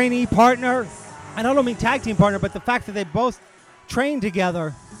trainee partner. And I don't mean tag team partner, but the fact that they both trained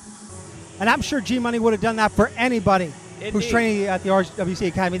together. And I'm sure G Money would have done that for anybody who's Indeed. training at the RWC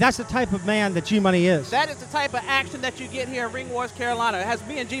Academy. That's the type of man that G Money is. That is the type of action that you get here at Ring Wars Carolina. As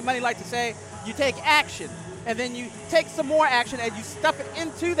me and G Money like to say, you take action, and then you take some more action, and you stuff it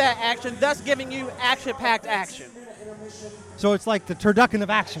into that action, thus giving you action-packed action. So it's like the turducken of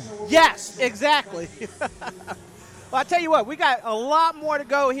action. Yes, exactly. Well, I tell you what, we got a lot more to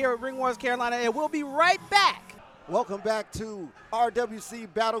go here at Ring Wars Carolina, and we'll be right back. Welcome back to RWC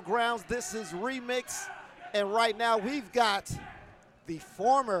Battlegrounds. This is Remix, and right now we've got the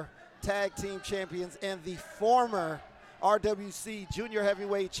former tag team champions and the former RWC Junior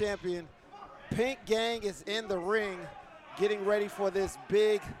Heavyweight Champion. Pink Gang is in the ring getting ready for this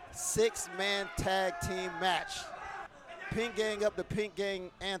big 6-man tag team match. Pink Gang up to Pink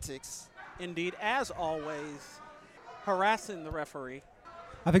Gang antics. Indeed, as always, harassing the referee.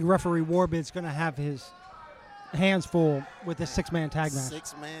 I think referee Warbid's going to have his hands full with this 6-man tag match.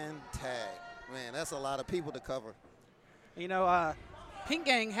 6-man tag. Man, that's a lot of people to cover. You know, Pink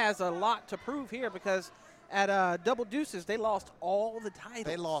Gang has a lot to prove here because at Double Deuces, they lost all the titles.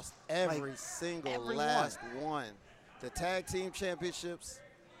 They lost every single last one. The tag team championships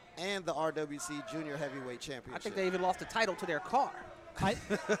and the RWC Junior Heavyweight Championship. I think they even lost the title to their car. I,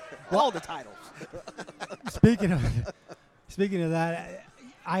 All the titles. speaking of that,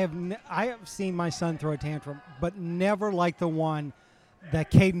 I have seen my son throw a tantrum, but never like the one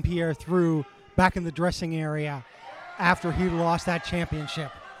that Caden Pierre threw back in the dressing area after he lost that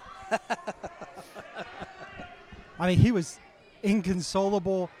championship. I mean, he was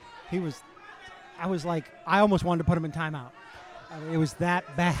inconsolable. I was like, I almost wanted to put him in timeout. I mean, it was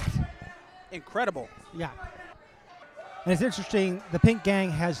that bad. Incredible. Yeah. And it's interesting, the Pink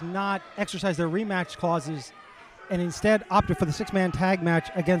Gang has not exercised their rematch clauses and instead opted for the 6-man tag match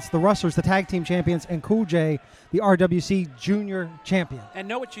against the Rustlers, the tag team champions, and Cool J, the RWC Junior Champion. And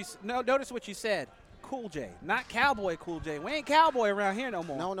notice what you said. Cool J, not Cowboy Cool J. We ain't Cowboy around here no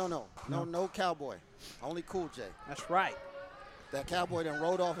more. No Cowboy. Only Cool J. That's right. That Cowboy then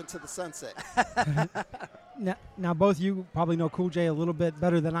rode off into the sunset. Now, both you probably know Cool J a little bit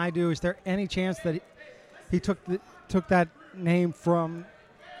better than I do. Is there any chance that he took that name from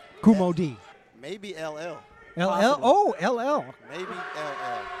Kumo D? Maybe LL. LL? Oh, LL. Maybe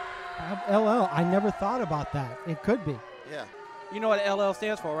LL. LL. I never thought about that. It could be. Yeah. You know what LL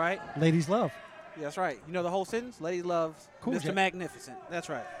stands for, right? Ladies Love. Yeah, that's right. You know the whole sentence? Lady loves Cool Mr. J. Magnificent. That's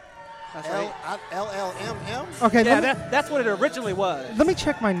right. That's right. LLMM? Okay, Yeah, that's what it originally was. let me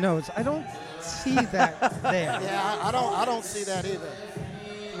check my notes. I don't see that there. Yeah, I don't see that either.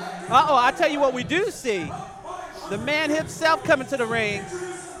 Uh-oh, I tell you what we do see. The man himself coming to the ring,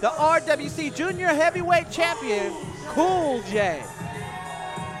 the RWC Junior Heavyweight Champion, Cool J.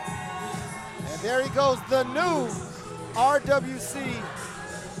 And there he goes, the new RWC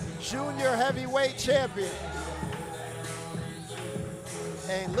Junior Heavyweight Champion.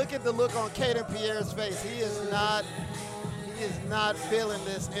 And look at the look on Caden Pierre's face. He is not feeling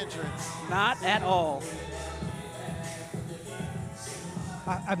this entrance. Not at all.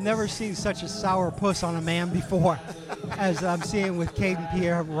 I've never seen such a sour puss on a man before as I'm seeing with Caden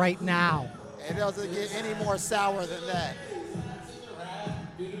Pierre right now. It doesn't get any more sour than that.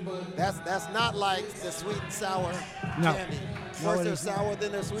 That's not like the sweet and sour No. candy. No, First it they're isn't. sour,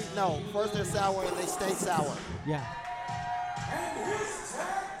 then they're sweet. No, first they're sour and they stay sour. Yeah. And his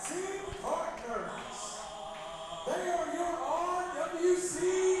tag team partners. They are your RWC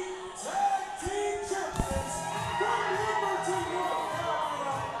Tag Team Champions from Lumberton, North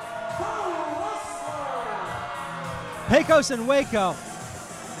Carolina, the Rustlers. Pecos and Waco.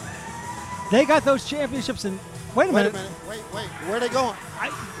 They got those championships in. Wait a minute. Wait. Where are they going?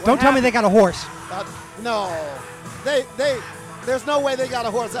 Don't tell me they got a horse. No. There's no way they got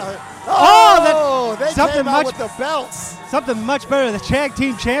a horse out here. Oh, they something came out much- with the belts. Something much better, the tag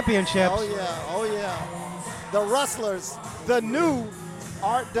team championships. Oh yeah. The Rustlers, the new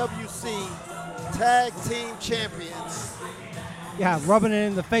RWC Tag Team Champions. Yeah, rubbing it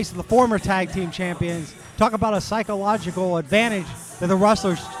in the face of the former tag team champions. Talk about a psychological advantage that the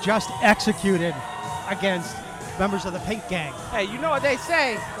Rustlers just executed against members of the Pink Gang. Hey, you know what they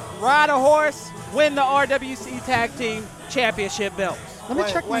say? ride a horse, win the RWC Tag Team Championship belts. Let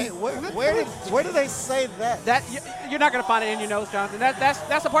me check. Where did they say that? That you're not gonna find it in your notes, Jonathan.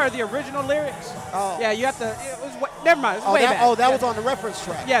 That's a part of the original lyrics. Oh. Yeah, you have to. Never mind. It's way back. That was on the reference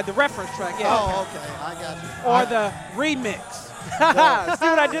track. Yeah, the reference track. Yeah. Oh, okay. I got you. Or the remix. See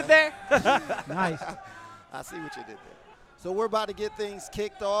what I did there? Nice. I see what you did there. So we're about to get things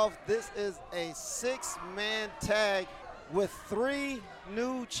kicked off. This is a 6-man tag with 3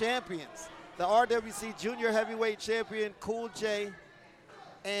 new champions. The RWC Junior Heavyweight Champion, Cool J,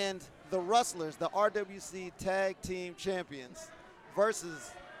 and the Rustlers, the RWC Tag Team Champions,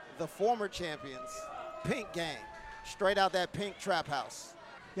 versus the former champions, Pink Gang, straight out that Pink Trap House.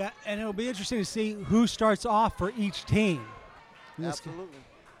 Yeah, and it'll be interesting to see who starts off for each team. Absolutely.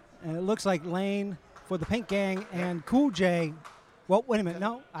 And it looks like Lane for the Pink Gang and Cool J. Well, wait a minute.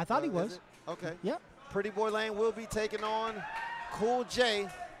 No, I thought he was. Okay. Yep. Pretty Boy Lane will be taking on Cool J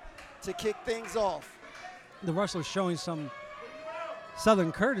to kick things off. The Rustlers showing some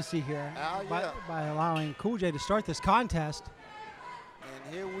Southern courtesy here Oh, yeah. by allowing Cool J to start this contest.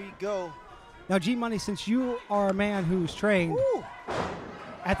 And here we go. Now, G-Money, since you are a man who's trained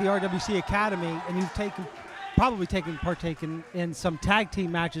at the RWC Academy and you've probably partaken in some tag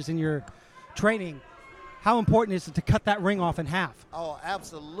team matches in your training, how important is it to cut that ring off in half? Oh,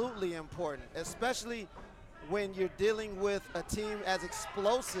 absolutely important, especially when you're dealing with a team as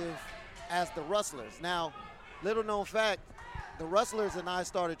explosive as the Rustlers. Now, little known fact, the Rustlers and I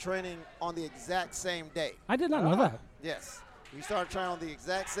started training on the exact same day. I did not know that. Yes. We started training on the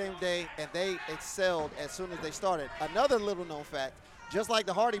exact same day, and they excelled as soon as they started. Another little known fact, just like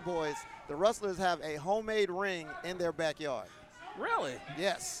the Hardy Boys, the Rustlers have a homemade ring in their backyard. Really?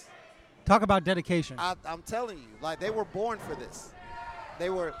 Yes. Talk about dedication. I'm telling you, like, they were born for this. They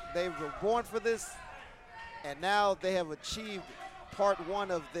were born for this, and now they have achieved part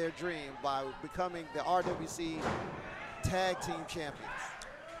 1 of their dream by becoming the RWC Tag Team Champions.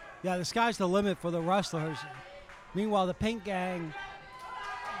 Yeah, the sky's the limit for the Rustlers. Meanwhile, the Pink Gang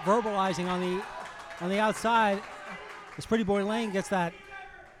verbalizing on the outside. As Pretty Boy Lane gets that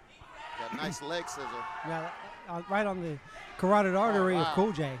nice leg scissor. Yeah, right on the carotid artery of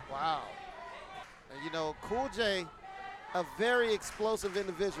Cool J. Wow. And, you know, Cool J, a very explosive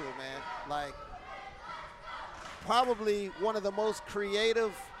individual, man. Like, probably one of the most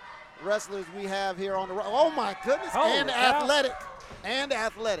creative wrestlers we have here on the road. Oh, my goodness. And athletic. And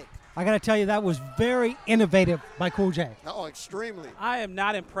athletic. I got to tell you, that was very innovative by Cool J. Oh, extremely. I am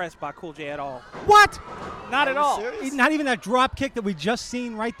not impressed by Cool J at all. What? Not at all. Serious? Not even that drop kick that we just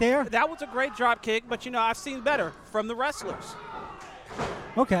seen right there? That was a great drop kick, but, you know, I've seen better from the Rustlers.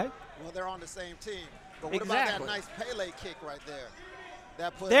 Okay. Well, they're on the same team. But what about that nice Pele kick right there?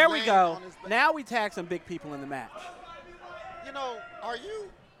 That put there we Lane go. on his back. Now we tag some big people in the match. You know,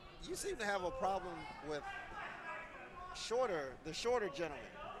 you seem to have a problem with the shorter gentleman.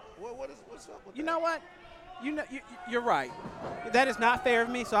 What's up with that? You know what? You're right. That is not fair of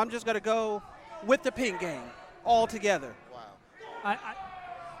me, so I'm just going to go with the Pink Gang altogether. Wow.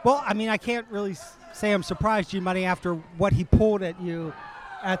 Well, I mean, I can't really say I'm surprised, G-Money, after what he pulled at you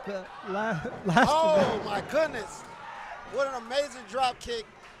at the last event. My goodness. What an amazing drop kick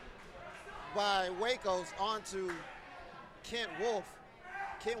by Wacos onto Kent Wolf.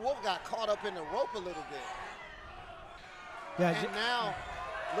 Kent Wolf got caught up in the rope a little bit. Yeah, and now,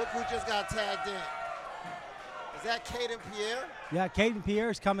 look who just got tagged in. Is that Caden Pierre? Yeah, Caden Pierre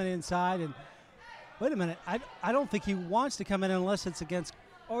is coming inside. And wait a minute. I don't think he wants to come in unless it's against,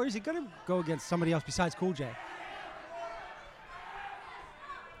 or is he going to go against somebody else besides Cool J?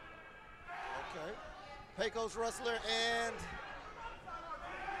 Okay. Pecos Rustler and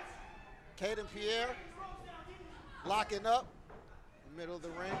Caden Pierre locking up in the middle of the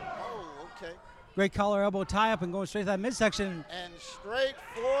ring. Oh, okay. Great collar elbow tie up and going straight to that midsection. And straight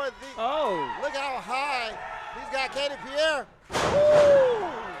for the. Oh. Look how high he's got Caden Pierre.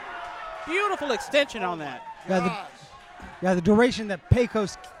 Woo! Beautiful extension on that. Yeah, the duration that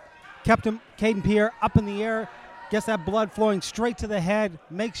Pecos kept Caden Pierre up in the air, gets that blood flowing straight to the head,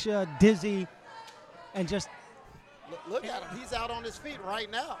 makes you dizzy, and just. Look at him. He's out on his feet right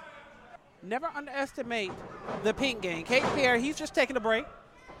now. Never underestimate the Pink Gang. Caden Pierre, he's just taking a break.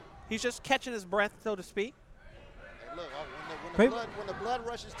 He's just catching his breath, so to speak. Hey, look, when the blood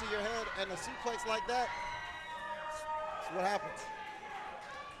rushes to your head and a suplex like that, that's what happens.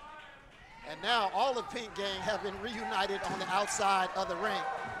 And now all the Pink Gang have been reunited on the outside of the ring.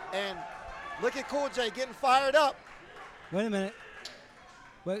 And look at Cool J getting fired up. Wait a minute.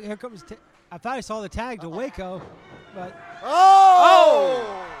 Well, here comes. I thought I saw the tag to Waco, but.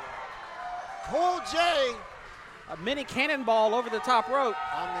 Cool J. A mini cannonball over the top rope.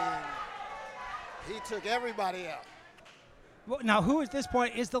 I mean, He took everybody out. Well, now, who at this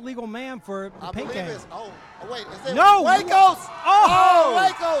point is the legal man for the I Pink believe Gang? it's, wait, is it No! Waco's? Oh!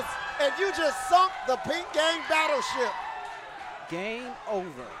 Waco's. And you just sunk the Pink Gang battleship. Game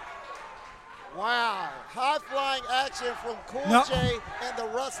over. Wow. High-flying action from Cool No. J and the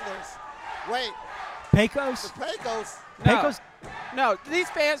Rustlers. Wait, Pecos? the Pecos. Pecos? No, these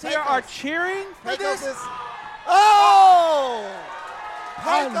fans here Pecos. are cheering for Pecos this. is. Oh!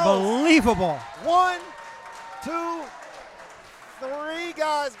 Pecos. Unbelievable. 1, 2, 3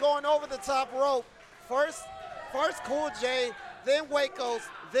 guys going over the top rope. First Cool J, then Waco's,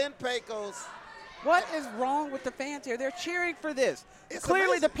 then Pecos. What is wrong with the fans here? They're cheering for this. It's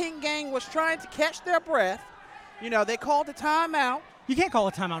Clearly, amazing. the Pink Gang was trying to catch their breath. You know, they called a timeout. You can't call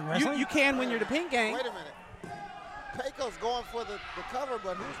a timeout in You, wrestling. you can when you're the Pink Gang. Wait a minute. Pecos going for the cover,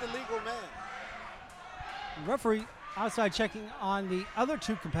 but who's the legal man? Referee outside checking on the other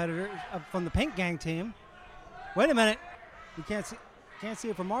two competitors from the Pink Gang team. Wait a minute. We can't see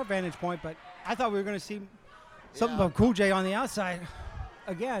it from our vantage point, but I thought we were going to see something about Cool J on the outside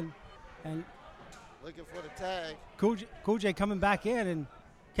again. And Looking for the tag. Cool J coming back in, and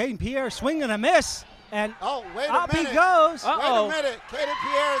Caden Pierre swing and a miss. And Oh, wait a up minute. he goes. Uh-oh. Wait a minute. Caden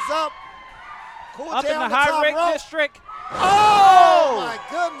Pierre is up. Cool Up J in the on the top high rig rope. district. Oh, my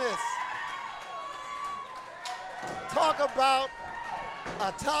goodness. Talk about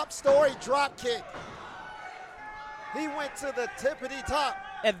a top story drop kick. He went to the tippity top.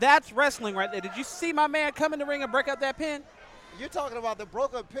 And that's wrestling right there. Did you see my man come in the ring and break up that pin? You're talking about the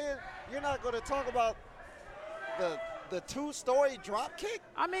broken pin. You're not going to talk about the two-story drop kick?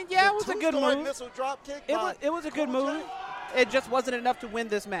 I mean, yeah, it was a good two-story move. missile drop kick. It by was a good Cool move. J? It just wasn't enough to win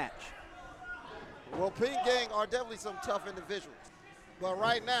this match. Well, Pink Gang are definitely some tough individuals. But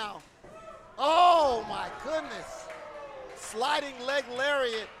right now, oh my goodness. Sliding leg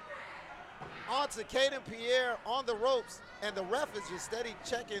lariat onto Caden Pierre on the ropes. And the ref is just steady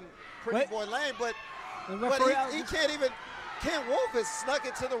checking Pretty Wait. Boy Lane. But The referee out- he can't even, Ken Wolf has snuck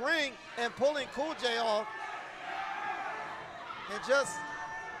into the ring and pulling Cool J off. And just,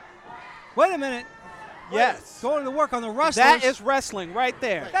 Wait a minute. Yes. Going to work on the wrestlers. That is wrestling right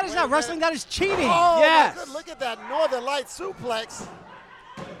there. That is Wait not a wrestling. minute. That is cheating. oh Yes. my good, look at that Northern Light suplex.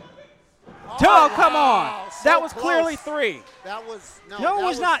 Oh, come wow, on. so That was close. clearly 3. That was, No, that it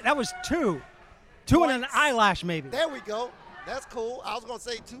was not. That was 2. 2 and an Points. eyelash, maybe. There we go. That's cool. I was going to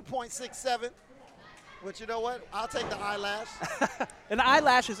say 2.67. But you know what? I'll take the eyelash. An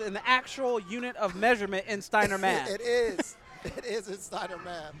eyelash is an actual unit of measurement in Steiner math. It is. It is in Steiner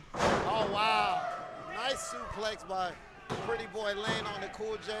math. Oh, wow. Nice suplex by Pretty Boy Lane on the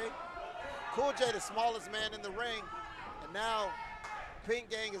Cool J. Cool J, the smallest man in the ring. And now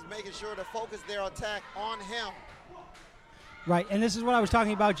Pink Gang is making sure to focus their attack on him. Right, and this is what I was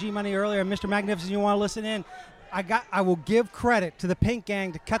talking about G-Money earlier. Mr. Magnificent, you want to listen in? I will give credit to the Pink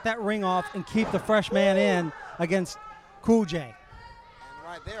Gang to cut that ring off and keep the fresh man in against Cool J. And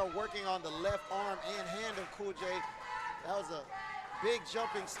right, they are working on the left arm and hand of Cool J. That was a big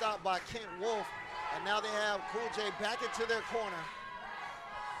jumping stop by Kent Wolf. And now they have Cool J back into their corner.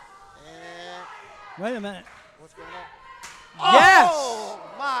 And Wait a minute. what's going on? Yes! Oh,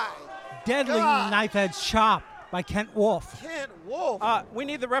 my. Deadly God. knife edge chop by Kent Wolf. Kent Wolf. We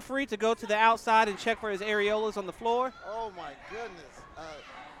need the referee to go to the outside and check for his areolas on the floor. Oh, my goodness.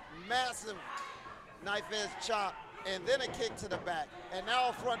 Massive knife edge chop. And then a kick to the back. And now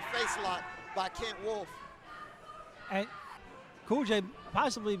a front face lock by Kent Wolf. And Cool J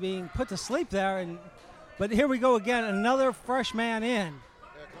possibly being put to sleep there. But here we go again, another fresh man in,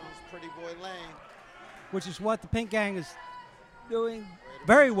 There comes Pretty Boy Lane. which is what the Pink Gang is doing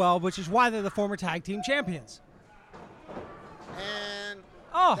very well, which is why they're the former tag team champions. And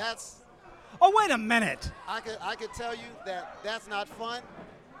Oh. that's, Oh, wait a minute. I could tell you that that's not fun.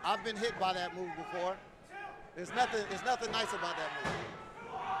 I've been hit by that move before. There's nothing nice about that move.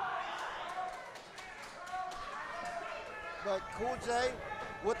 But Cool J,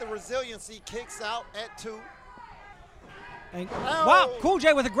 with the resiliency, kicks out at 2. And, Oh. wow, Cool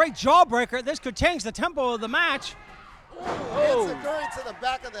J with a great jawbreaker. This could change the tempo of the match. Hits a Gurry to the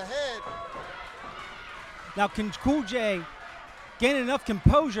back of the head. Now, can Cool J gain enough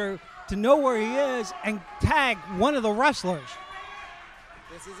composure to know where he is and tag one of the wrestlers?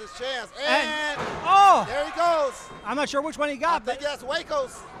 This is his chance. And, And oh, there he goes. I'm not sure which one he I got, think but that's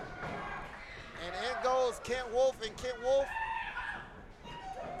Waco's. And in goes Kent Wolf, and Kent Wolf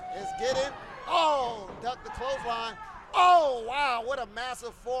is getting, duck the clothesline. Oh, wow, what a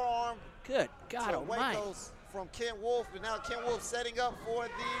massive forearm Good God to almighty. Waco's from Kent Wolf. And now Kent Wolf setting up for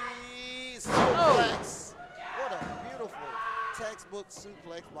the suplex. What a beautiful textbook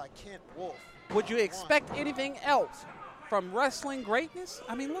suplex by Kent Wolf. Would you expect anything else from wrestling greatness?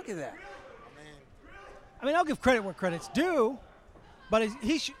 I mean, look at that. I mean, I'll give credit where credit's due, but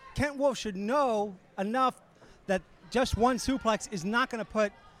Kent Wolf should know enough that just one suplex is not going to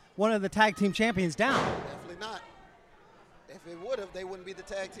put one of the tag team champions down. Definitely not. If it would have, they wouldn't be the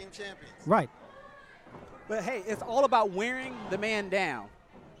tag team champions. Right. But, hey, it's all about wearing the man down.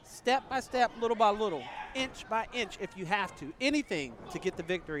 Step by step, little by little, inch by inch if you have to. Anything to get the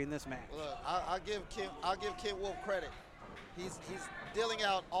victory in this match. Look, I'll give Kent Wolf credit. He's dealing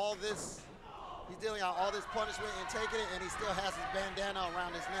out all this. He's dealing out all this punishment and taking it, and he still has his bandana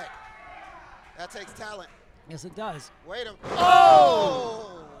around his neck. That takes talent. Yes, it does. Wait a minute.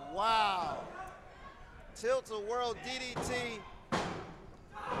 Oh! Wow. Tilt-a-whirl DDT.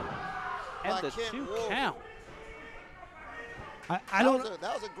 And by the Kent 2 Wolf. count. I don't.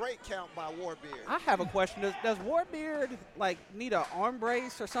 That was a great count by Warbeard. I have a question. Does Warbeard, need an arm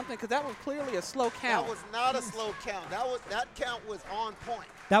brace or something? Because that was clearly a slow count. That was not a slow count. That count was on point.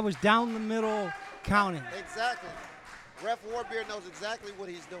 That was down the middle counting. Exactly. Ref Warbeard knows exactly what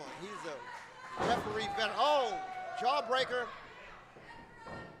he's doing. He's a referee veteran. Oh, jawbreaker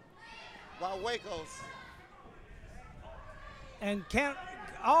by Wacos. And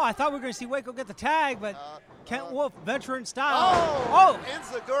I thought we were going to see Waco get the tag, but Kent Wolf, veteran style. Oh!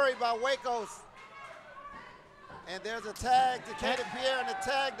 Enziguri by Wacos. And there's a tag to Kaden Pierre and a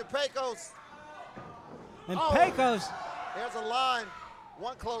tag to Pecos. And Pecos. There's a line.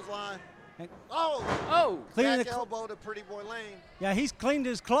 One clothesline. Oh! Back elbow to Pretty Boy Lane. Yeah, he's cleaned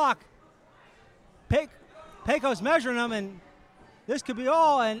his clock. Pecos measuring him, and this could be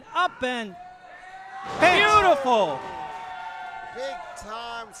all, and up and beautiful. Big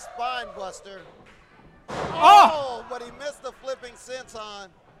time spine buster. Oh! But he missed the flipping senton.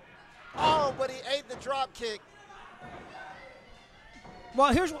 Oh, but he ate the drop kick.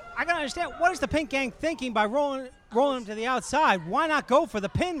 Well, here's what I gotta understand. What is the Pink Gang thinking by rolling him to the outside? Why not go for the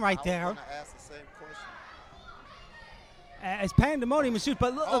pin right there? I was gonna ask the same question. As pandemonium ensues,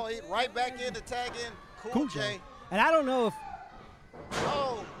 but look. He right back in to tag in Cool J. And I don't know if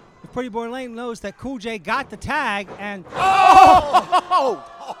Pretty Boy Lane knows that Cool J got the tag and oh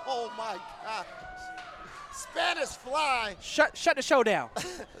my God. Spanish fly. Shut the show down.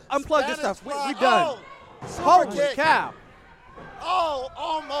 Unplug this stuff. We're done. Holy cow. Oh,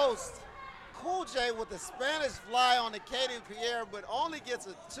 almost. Cool J with the Spanish fly on the Kaden Pierre, but only gets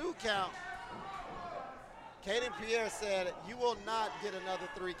a 2 count. Kaden Pierre said, "You will not get another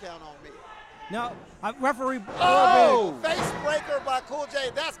 3 count on me." No, referee. Face breaker by Cool J.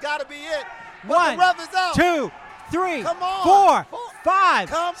 That's got to be it. But 1, the ref is out. 2, 3, Come on. 4, 5,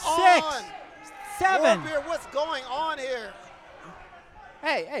 Come 6, on. 7. Warbeard, what's going on here?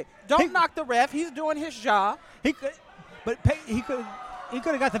 Hey, don't knock the ref. He's doing his job. He could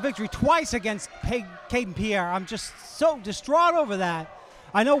have got the victory twice against Kaden Pierre. I'm just so distraught over that.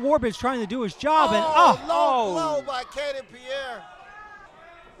 I know Warbeard's trying to do his job, Low blow by Kaden Pierre.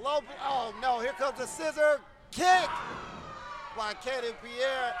 Oh no, here comes a scissor kick by Kaden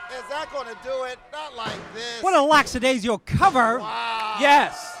Pierre. Is that going to do it? Not like this. What a lackadaisical cover. Wow.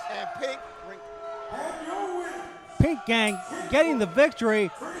 Yes. And Pink Gang getting the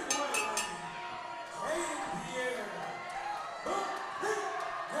victory.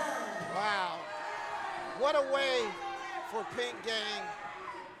 Wow. What a way for Pink Gang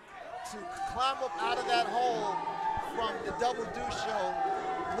to climb up out of that hole from the Double Deuce show,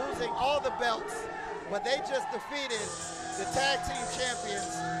 losing all the belts, but they just defeated the tag team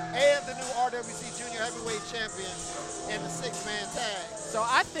champions and the new RWC Junior Heavyweight champion in the 6-man tag. So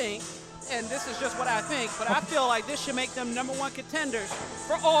I think, and this is just what I think, but I feel like this should make them #1 contenders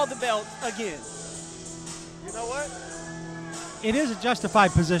for all the belts again. You know what? It is a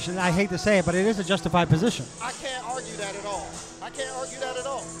justified position. I hate to say it, but it is a justified position. I can't argue that at all. I can't argue that at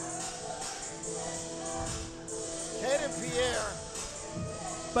all. Kaden Pierre.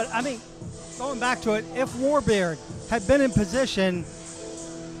 But, I mean, going back to it, if Warbeard had been in position,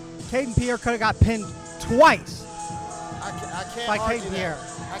 Kaden Pierre could have got pinned twice. I can't by argue Kaden that. Pierre.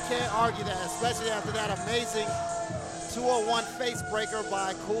 I can't argue that, especially after that amazing 201 face breaker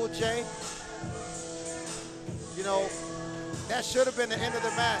by Cool J. You know, that should have been the end of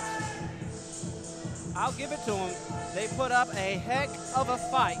the match. I'll give it to them. They put up a heck of a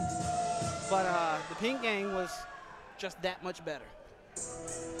fight, but the Pink Gang was just that much better.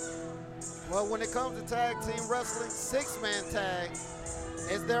 Well, when it comes to tag team wrestling, 6-man tag,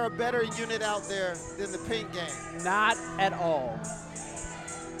 is there a better unit out there than the Pink Gang? Not at all.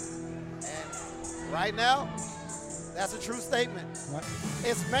 And right now, that's a true statement. Right.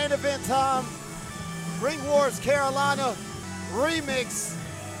 It's main event time. Ring Wars Carolina. remix.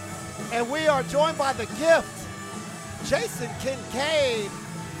 And we are joined by the gift, Jason Kincaid.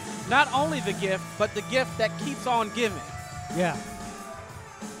 Not only the gift, but the gift that keeps on giving. Yeah.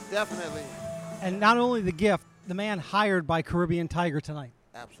 Definitely. And not only the gift, the man hired by Caribbean Tiger tonight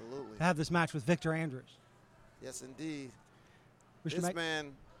Absolutely. to have this match with Victor Andrews. Yes, indeed. Mr. This Mac-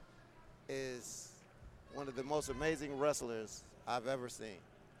 man is one of the most amazing wrestlers I've ever seen.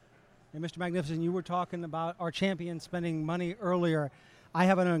 And Mr. Magnificent, you were talking about our champion spending money earlier. I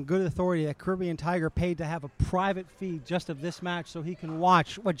have it on good authority that Caribbean Tiger paid to have a private feed just of this match so he can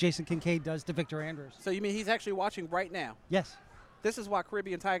watch what Jason Kincaid does to Victor Andrews. So you mean he's actually watching right now? Yes. This is why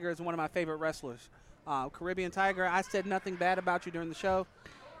Caribbean Tiger is one of my favorite wrestlers. Caribbean Tiger, I said nothing bad about you during the show.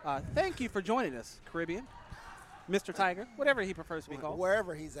 Thank you for joining us, Caribbean. Mr. Tiger, whatever he prefers to be called.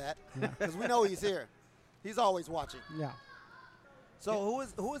 Wherever he's at, because we know he's here. He's always watching. Yeah. So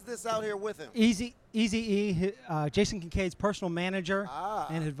who is this out here with him? Easy E, Jason Kincaid's personal manager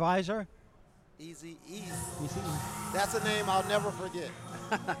and advisor. Easy E. Easy E. That's a name I'll never forget.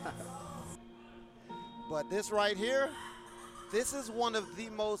 But this right here, this is one of the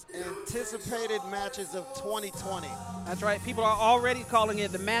most anticipated matches of 2020. That's right. People are already calling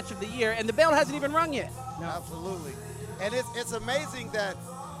it the match of the year, and the bell hasn't even rung yet. No. Absolutely. And it's amazing that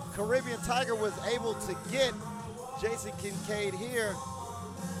Caribbean Tiger was able to get Jason Kincaid here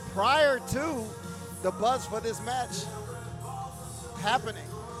prior to the buzz for this match happening.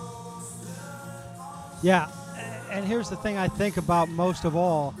 Yeah, and here's the thing I think about most of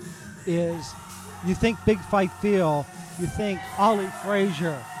all is you think Big Fight Phil, you think Ollie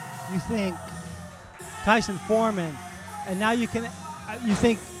Frazier, you think Tyson Foreman, and now you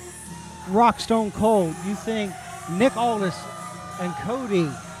think Rock Stone Cold, you think Nick Aldis and Cody,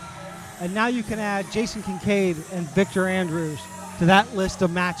 and now you can add Jason Kincaid and Victor Andrews to that list of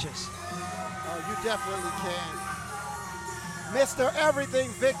matches. Oh, you definitely can. Mr. Everything,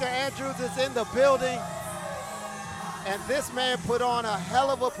 Victor Andrews is in the building. And this man put on a hell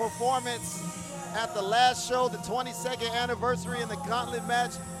of a performance at the last show, the 22nd anniversary in the Gauntlet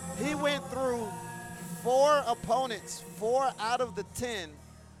match. He went through 4 opponents, 4 out of the 10,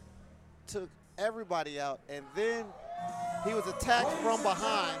 took everybody out, and then he was attacked from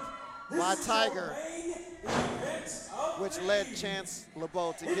behind by Tiger, which led Chance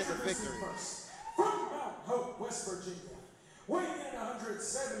LeBeau to get the victory. From Mount Hope, West Virginia, weighing in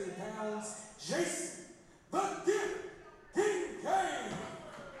 170 pounds, Jason the Gift Kincaid.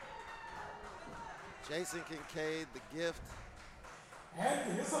 Jason Kincaid, the Gift.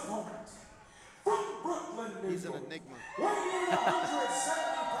 And his opponent, from Brooklyn, New He's an York, enigma. weighing in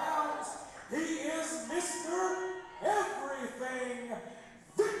 170 pounds, he is Mr. Everything,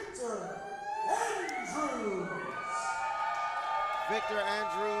 Victor Andrews. Victor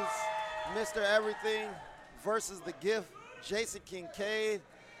Andrews, Mr. Everything versus the Gift, Jason Kincaid.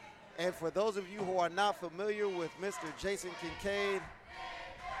 And for those of you who are not familiar with Mr. Jason Kincaid,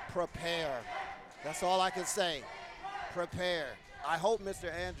 prepare. That's all I can say. Prepare. I hope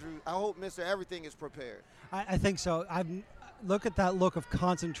Mr. Everything is prepared. I think so. Look at that look of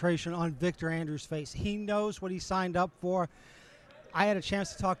concentration on Victor Andrews' face. He knows what he signed up for. I had a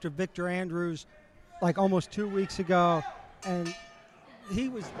chance to talk to Victor Andrews like almost 2 weeks ago, and he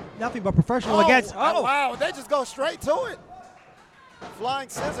was nothing but professional against. Oh, wow. They just go straight to it. Flying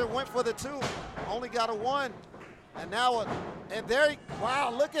Scissor went for the 2, only got a 1. And now,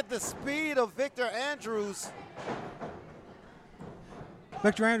 wow, look at the speed of Victor Andrews.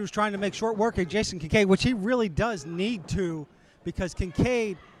 Victor Andrews trying to make short work of Jason Kincaid, which he really does need to, because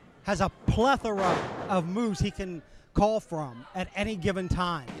Kincaid has a plethora of moves he can call from at any given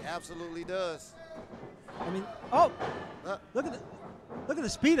time. He absolutely does. I mean, look at the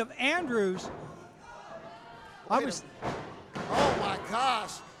speed of Andrews. Oh my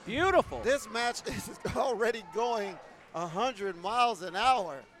gosh. Beautiful. This match is already going 100 miles an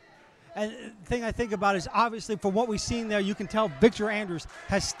hour. And the thing I think about is obviously from what we've seen there, you can tell Victor Andrews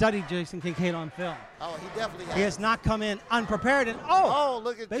has studied Jason Kincaid on film. Oh, he definitely has. He has not come in unprepared. And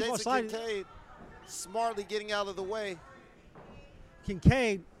look at baseball Jason slide. Kincaid smartly getting out of the way.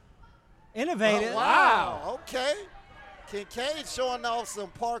 Kincaid innovative. Oh, wow. Okay. Kincaid showing off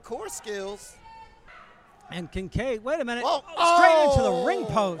some parkour skills. And Kincaid, wait a minute, Whoa. straight into the ring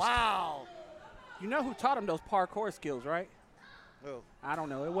post. Wow. You know who taught him those parkour skills, right? Who? I don't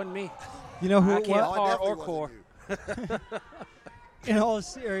know. It wasn't me. You know who I it can't was? par definitely or wasn't core. In all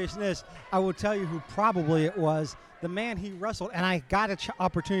seriousness, I will tell you who probably it was. The man he wrestled, and I got an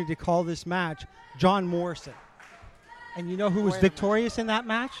opportunity to call this match, John Morrison. And you know who was Wait a minute. victorious in that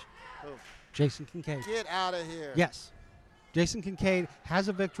match? Who? Jason Kincaid. Get out of here. Yes. Jason Kincaid has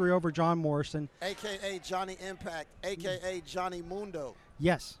a victory over John Morrison. A.K.A. Johnny Impact, A.K.A. Johnny Mundo.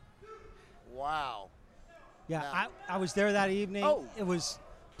 Yes. Wow. Yeah, Now- I was there that evening. Oh. It was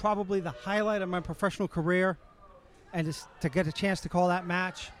probably the highlight of my professional career, and just to get a chance to call that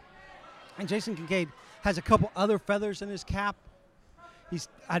match. And Jason Kincaid has a couple other feathers in his cap. He's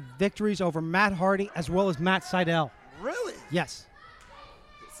had victories over Matt Hardy as well as Matt Sydal. Really? Yes.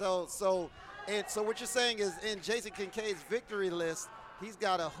 So what you're saying is in Jason Kincaid's victory list, he's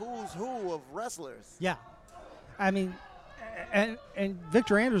got a who's who of wrestlers. Yeah. I mean, and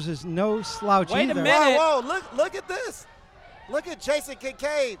Victor Andrews is no slouch Wait a either. minute. Whoa, look at this. Look at Jason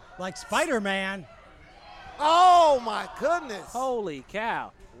Kincaid. Like Spider-Man. Oh, my goodness. Holy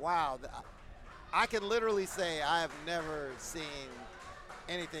cow. Wow. I can literally say I have never seen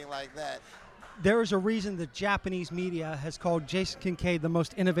anything like that. There is a reason the Japanese media has called Jason Kincaid the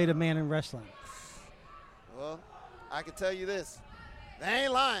most innovative man in wrestling. Well, I can tell you this. They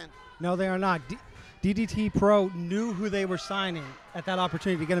ain't lying. No, they are not. DDT Pro knew who they were signing at that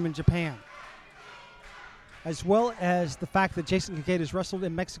opportunity to get him in Japan. As well as the fact that Jason Kincaid has wrestled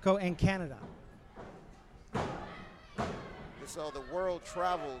in Mexico and Canada. So the world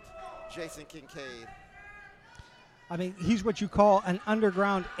traveled Jason Kincaid. I mean, he's what you call an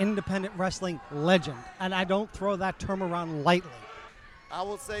underground independent wrestling legend. And I don't throw that term around lightly. I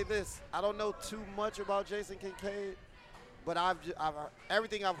will say this. I don't know too much about Jason Kincaid, but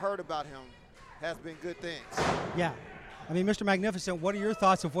everything I've heard about him has been good things. Yeah. I mean, Mr. Magnificent, what are your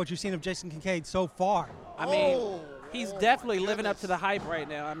thoughts of what you've seen of Jason Kincaid so far? I mean, he's definitely living up to the hype right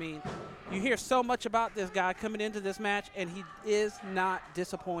now. I mean, you hear so much about this guy coming into this match, and he is not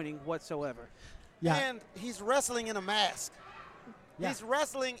disappointing whatsoever. Yeah. And he's wrestling in a mask. Yeah. He's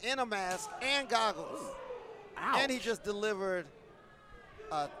wrestling in a mask and goggles. Ouch. And he just delivered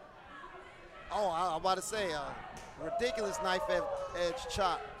I'm about to say a ridiculous knife edge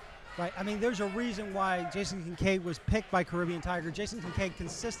chop. Right. I mean, there's a reason why Jason Kincaid was picked by Caribbean Tiger. Jason Kincaid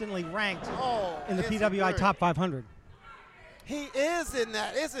consistently ranked in the PWI Top 500. He is in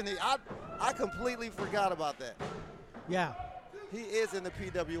that, isn't he? I completely forgot about that. Yeah. He is in the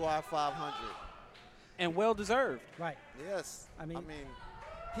PWI 500. And well deserved. Right. Yes. I mean,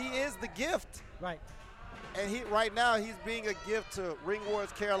 he is the gift. Right. And right now he's being a gift to Ring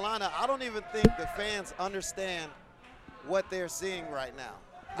Wars Carolina. I don't even think the fans understand what they're seeing right now.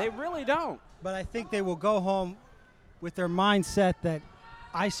 They really don't. But I think they will go home with their mindset that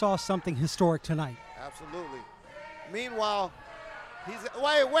I saw something historic tonight. Absolutely. Meanwhile,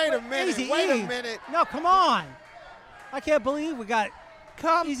 wait a minute. Easy Wait E. a minute. No, come on. I can't believe we got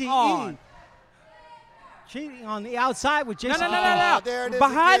Easy on. E cheating on the outside with Jason. No. There it is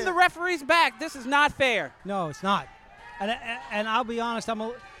Behind again. the referee's back. This is not fair. No, it's not. And I'll be honest,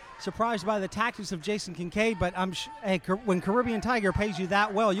 I'm surprised by the tactics of Jason Kincaid, but when Caribbean Tiger pays you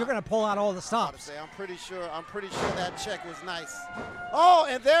that well, you're going to pull out all the stops. I'm pretty sure that check was nice. Oh,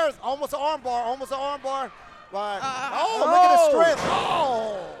 and there's almost an armbar. Look at the strength.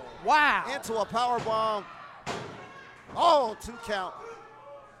 Oh, wow. Into a power bomb. Oh, 2 count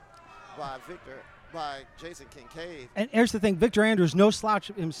by Jason Kincaid. And here's the thing, Victor Andrews, no slouch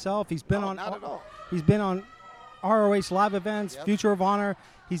himself. He's been not at all. He's been on ROH live events, Yep. Future of Honor.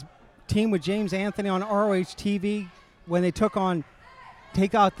 He's teamed with James Anthony on ROH TV when they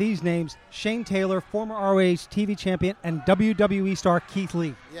take out these names, Shane Taylor, former ROH TV champion, and WWE star Keith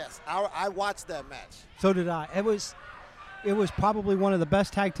Lee. Yes, I watched that match. So did I. It was probably one of the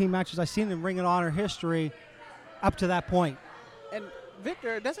best tag team matches I've seen in Ring of Honor history up to that point. And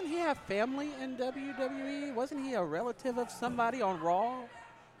Victor, doesn't he have family in WWE? Wasn't he a relative of somebody on Raw?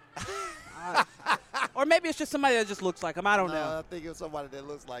 Or maybe it's just somebody that just looks like him. I don't know. I think it was somebody that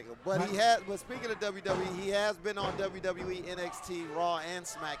looks like him. But Right. but speaking of WWE, he has been on WWE, NXT, Raw, and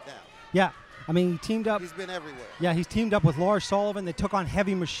SmackDown. Yeah. I mean, he teamed up. He's been everywhere. Yeah, he's teamed up with Lars Sullivan. They took on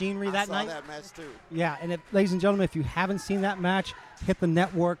Heavy Machinery I that saw night. that match too. Yeah, and ladies and gentlemen, if you haven't seen that match, hit the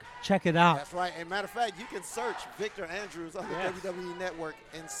network, check it out. That's right. And matter of fact, you can search Victor Andrews on the Yes. WWE Network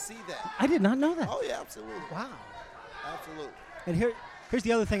and see that. I did not know that. Oh, yeah, absolutely. Wow. Absolutely. And here's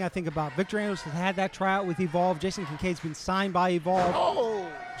the other thing I think about. Victor Andrews has had that tryout with Evolve. Jason Kincaid's been signed by Evolve.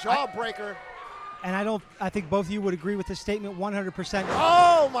 Oh, jawbreaker. And I think both of you would agree with this statement 100%.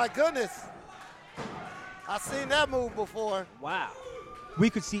 Oh, my goodness. I've seen that move before. Wow. We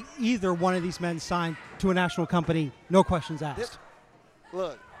could see either one of these men signed to a national company, no questions asked.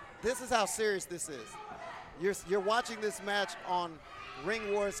 Look, this is how serious this is. You're watching this match on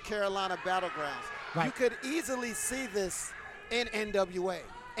Ring Wars Carolina Battlegrounds. Right. You could easily see this in NWA.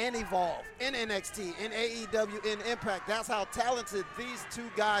 in Evolve, in NXT, in AEW, in Impact. That's how talented these two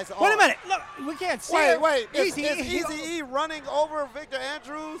guys are. Wait a minute. Look, we can't see it. Wait. Is Easy Eazy-E running over Victor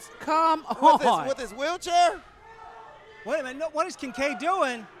Andrews Come on. with his wheelchair? Wait a minute. No, what is Kincaid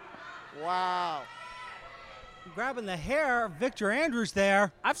doing? Wow. Grabbing the hair of Victor Andrews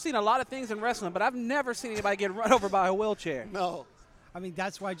there. I've seen a lot of things in wrestling, but I've never seen anybody get run over by a wheelchair. No. I mean,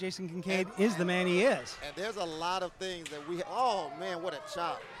 that's why Jason Kincaid is the man he is. And there's a lot of things that oh, man, what a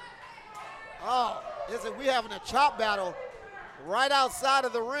chop. Oh, we having a chop battle right outside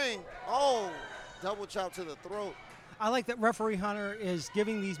of the ring. Oh, double chop to the throat. I like that referee Hunter is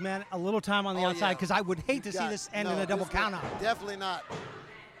giving these men a little time on the outside because I would hate to see this end in a double count out. Definitely not.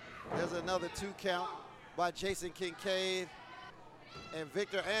 There's another 2 count by Jason Kincaid and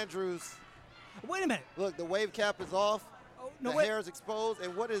Victor Andrews. Wait a minute. Look, the wave cap is off. No, the hair is exposed,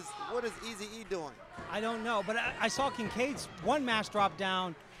 and what is Eazy-E doing? I don't know, but I saw Kincaid's one mask drop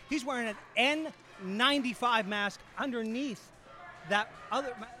down. He's wearing an N95 mask underneath that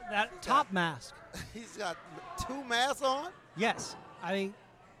top mask. He's got 2 masks on? Yes. I mean,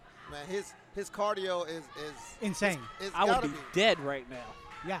 man, his cardio is insane. I would be dead right now.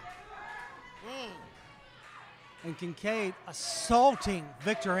 Yeah. And Kincaid assaulting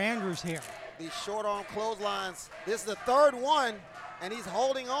Victor Andrews here. These short arm clotheslines. This is the 3rd one, and he's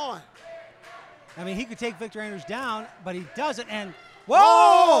holding on. I mean, he could take Victor Andrews down, but he doesn't. And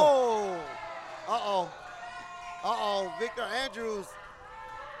whoa! Uh-oh. Victor Andrews,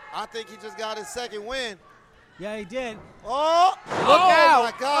 I think he just got his 2nd win. Yeah, he did. Oh! Look out!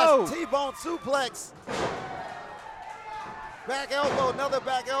 My gosh, T-bone suplex. Back elbow, another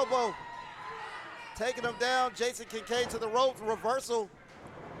back elbow. Taking him down, Jason Kincaid to the ropes, reversal.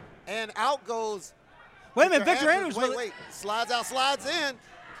 And out goes. Wait a minute, Victor Andrews. Wait. Slides out, slides in.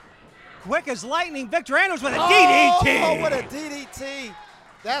 Quick as lightning, Victor Andrews with a DDT. Oh, what a DDT.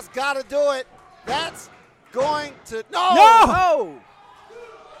 That's got to do it. That's going to. No!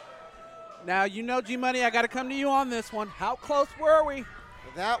 Now, you know, G-Money, I got to come to you on this one. How close were we?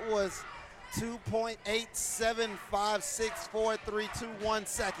 That was 2.8756432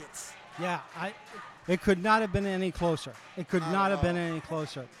 seconds. Yeah, it could not have been any closer. It could not have been any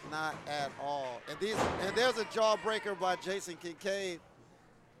closer. Not at all. And there's a jawbreaker by Jason Kincaid.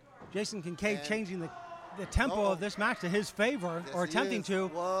 Jason Kincaid changing the tempo of this match to his favor, or attempting to.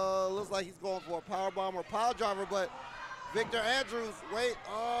 Well, it looks like he's going for a powerbomb or pile driver, but Victor Andrews,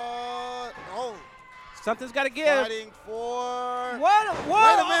 something's got to give. Fighting for. What?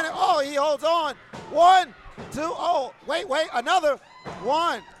 Wait a minute. Oh, he holds on. 1, 2. Oh, wait. Another.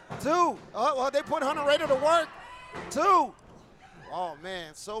 1, 2. Oh, well, they put Hunter Rader to work. 2. Oh,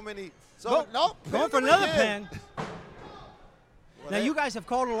 man. So many. Nope. Going for another pin. Now, you guys have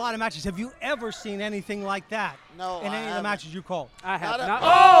called a lot of matches. Have you ever seen anything like that? No, in any of the matches you called? I have not.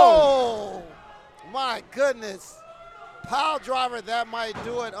 Oh, my goodness. Pile driver, that might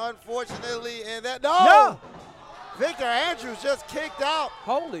do it, unfortunately. And that, no! Victor Andrews just kicked out.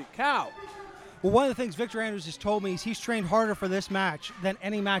 Holy cow. Well, one of the things Victor Andrews has told me is he's trained harder for this match than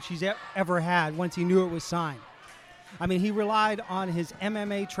any match he's ever had once he knew it was signed. I mean, he relied on his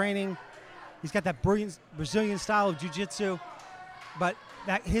MMA training. He's got that brilliant Brazilian style of jiu-jitsu. But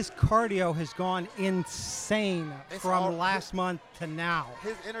his cardio has gone insane from last month to now.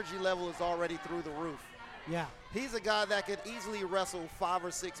 His energy level is already through the roof. Yeah. He's a guy that could easily wrestle 5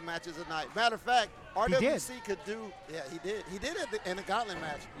 or 6 matches a night. Matter of fact, RWC could do. Yeah, he did. He did it in the Gauntlet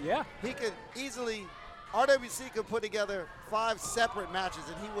match. Yeah. He could easily. RWC could put together 5 separate matches,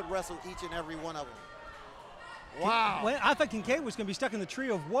 and he would wrestle each and every one of them. Wow. Well, I thought Kincaid was going to be stuck in the tree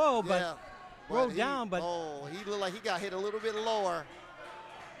of woe, but rolled down. But he looked like he got hit a little bit lower.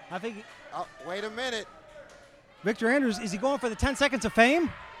 I think. Wait a minute. Victor Andrews, is he going for the 10 seconds of fame?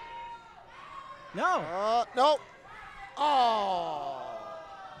 No. Nope. Oh.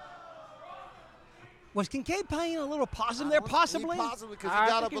 Was Kincaid playing a little possum there, possibly? Possibly, because he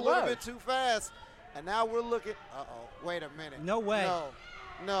got up a little bit too fast. And now we're looking. Wait a minute. No way.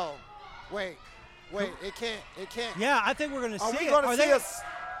 No. Wait. It can't. Yeah, I think we're going to see it. Are we going to see a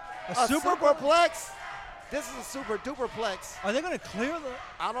superplex? This is a super duperplex. Are they going to clear the?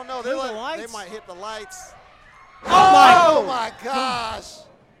 I don't know. The lights? They might hit the lights. Oh my gosh.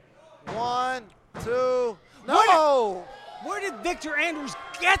 1, 2. No. Where did Victor Andrews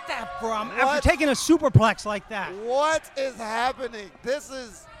get that from after taking a superplex like that? What is happening? This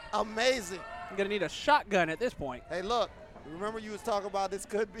is amazing. I'm going to need a shotgun at this point. Hey, look. Remember you was talking about this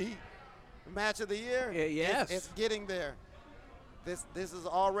could be match of the year? Yes. It's getting there. This is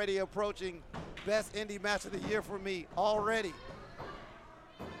already approaching best indie match of the year for me already.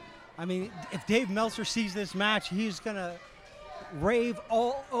 I mean, if Dave Meltzer sees this match, he's going to rave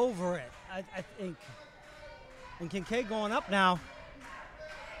all over it. I think. And Kincaid going up now.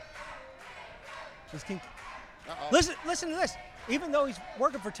 Listen to this. Even though he's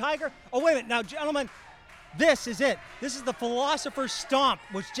working for Tiger. Oh, wait a minute. Now, gentlemen, this is it. This is the Philosopher's Stomp,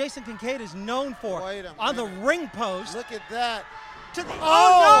 which Jason Kincaid is known for. Wait a on the minute. ring post. Look at that.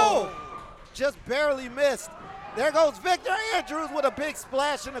 Oh, no! Just barely missed. There goes Victor Andrews with a big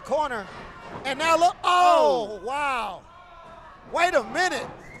splash in the corner. And now look. Oh, wow. Wait a minute.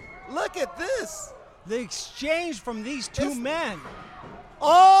 Look at this. The exchange from these two men.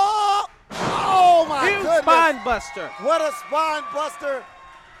 Oh my Huge goodness. spine buster. What a spine buster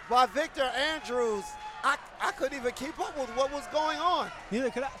by Victor Andrews. I couldn't even keep up with what was going on. Neither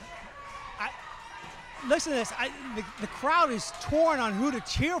could I. Listen to this. The crowd is torn on who to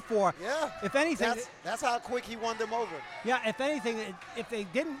cheer for. Yeah. If anything, that's how quick he won them over. yeah. If anything, if he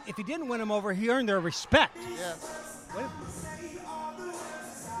didn't win them over, he earned their respect. Yes.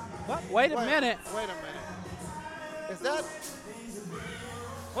 What? Wait a minute. Wait a minute. Is that?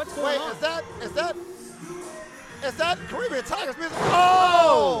 What's going on? Is that Caribbean Tigers music?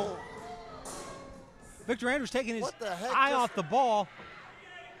 Oh! Victor Andrews taking his What the heck eye just- off the ball,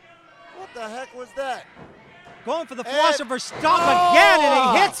 What the heck was that? going for the Philosopher's Stomp again,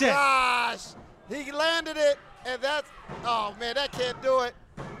 and he hits it. Gosh, he landed it, and that's. Oh man, that can't do it.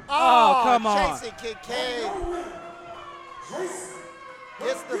 Oh, come on. Jason Kincaid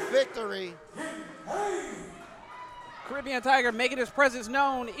gets the victory. Caribbean Tiger making his presence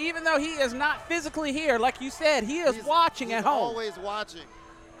known, even though he is not physically here. Like you said, he is watching at home. Always watching.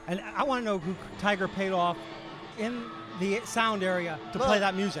 And I want to know who Tiger paid off in the sound area to play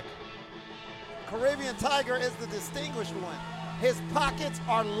that music. Caribbean Tiger is the distinguished one. His pockets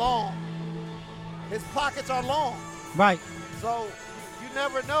are long. His pockets are long. Right. So you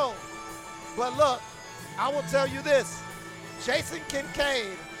never know. But look, I will tell you this. Jason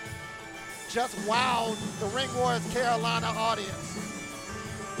Kincaid just wowed the Ring Wars Carolina audience.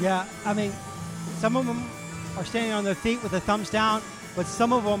 Yeah, I mean, some of them are standing on their feet with their thumbs down, but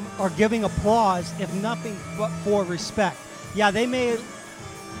some of them are giving applause, if nothing but for respect. Yeah, they may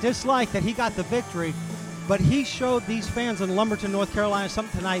dislike that he got the victory, but he showed these fans in Lumberton, North Carolina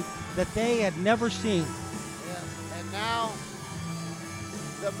something tonight that they had never seen. Yes, and now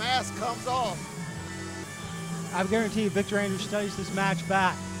the mask comes off. I guarantee you Victor Andrews studies this match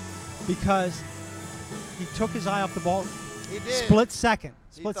back because he took his eye off the ball. He did. Split second.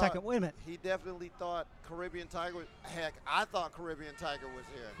 He Split thought- second. Wait a minute. He definitely thought Caribbean Tiger was, heck, I thought Caribbean Tiger was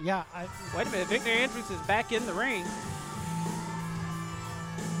here. Yeah. Wait a minute. Victor Andrews is back in the ring.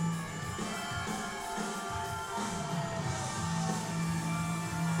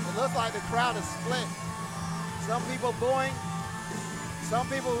 It looks like the crowd is split. Some people booing, some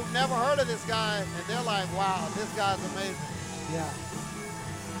people who've never heard of this guy, and they're like, wow, this guy's amazing. Yeah.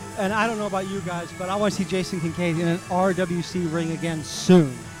 And I don't know about you guys, but I want to see Jason Kincaid in an RWC ring again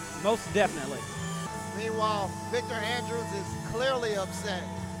soon. Most definitely. Meanwhile, Victor Andrews is clearly upset.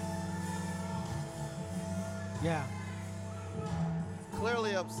 Yeah.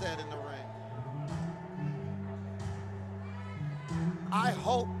 Clearly upset in the ring. I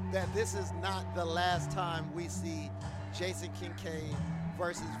hope that this is not the last time we see Jason Kincaid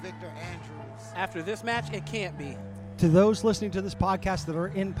versus Victor Andrews. After this match, it can't be. To those listening to this podcast that are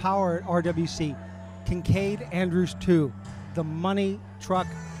in power at RWC, Kincaid Andrews 2, the money truck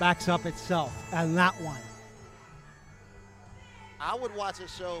backs up itself, and that one. I would watch a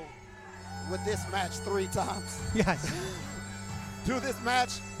show with this match 3 times. Yes. Do this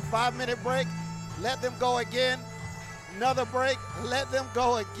match, 5-minute break, let them go again. Another break, let them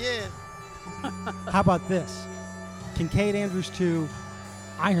go again. How about this? Kincaid Andrews 2,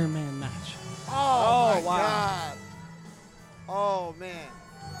 Iron Man match. Oh, my wow. God. Oh, man.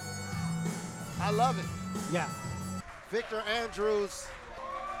 I love it. Yeah. Victor Andrews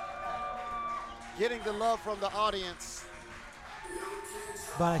getting the love from the audience.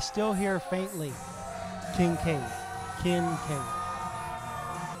 But I still hear faintly Kincaid.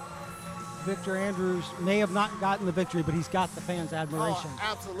 Victor Andrews may have not gotten the victory, but he's got the fans' admiration. Oh,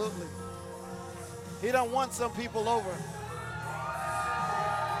 absolutely. He done won some people over.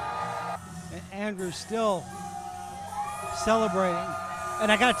 And Andrews still celebrating.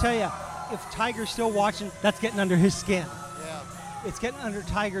 And I got to tell you, if Tiger's still watching, that's getting under his skin. Yeah. It's getting under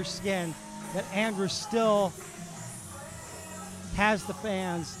Tiger's skin that Andrews still has the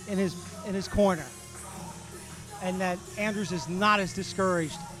fans in his corner. And that Andrews is not as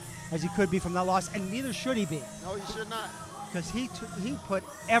discouraged as he could be from that loss, and neither should he be. No, he should not. Because he put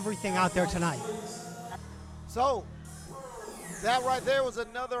everything out there tonight. So, That right there was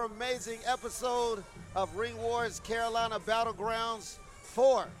another amazing episode of Ring Wars Carolina Battlegrounds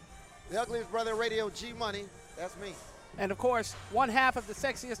 4. The Ugliest Brother Radio, G Money. That's me. And, of course, one half of the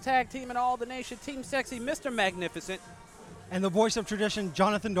sexiest tag team in all the nation, Team Sexy, Mr. Magnificent. And the voice of tradition,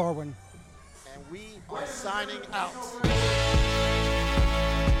 Jonathan Darwin. And we are signing out.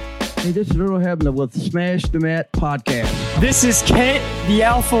 Hey, this is Earl Hebner with Smash the Mat Podcast. This is Kent, the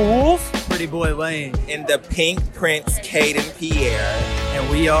Alpha Wolf. Pretty Boy Lane. And the Pink Prince, Caden Pierre. And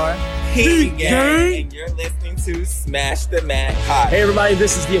we are Pink Gang. And you're listening to Smash the Mat Podcast. Hey, everybody,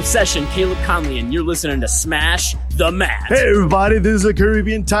 this is The Obsession, Caleb Conley, and you're listening to Smash the Mat. Hey, everybody, this is a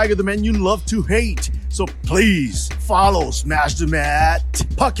Caribbean Tiger, the man you love to hate. So please follow Smash the Mat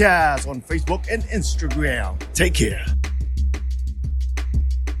Podcast on Facebook and Instagram. Take care.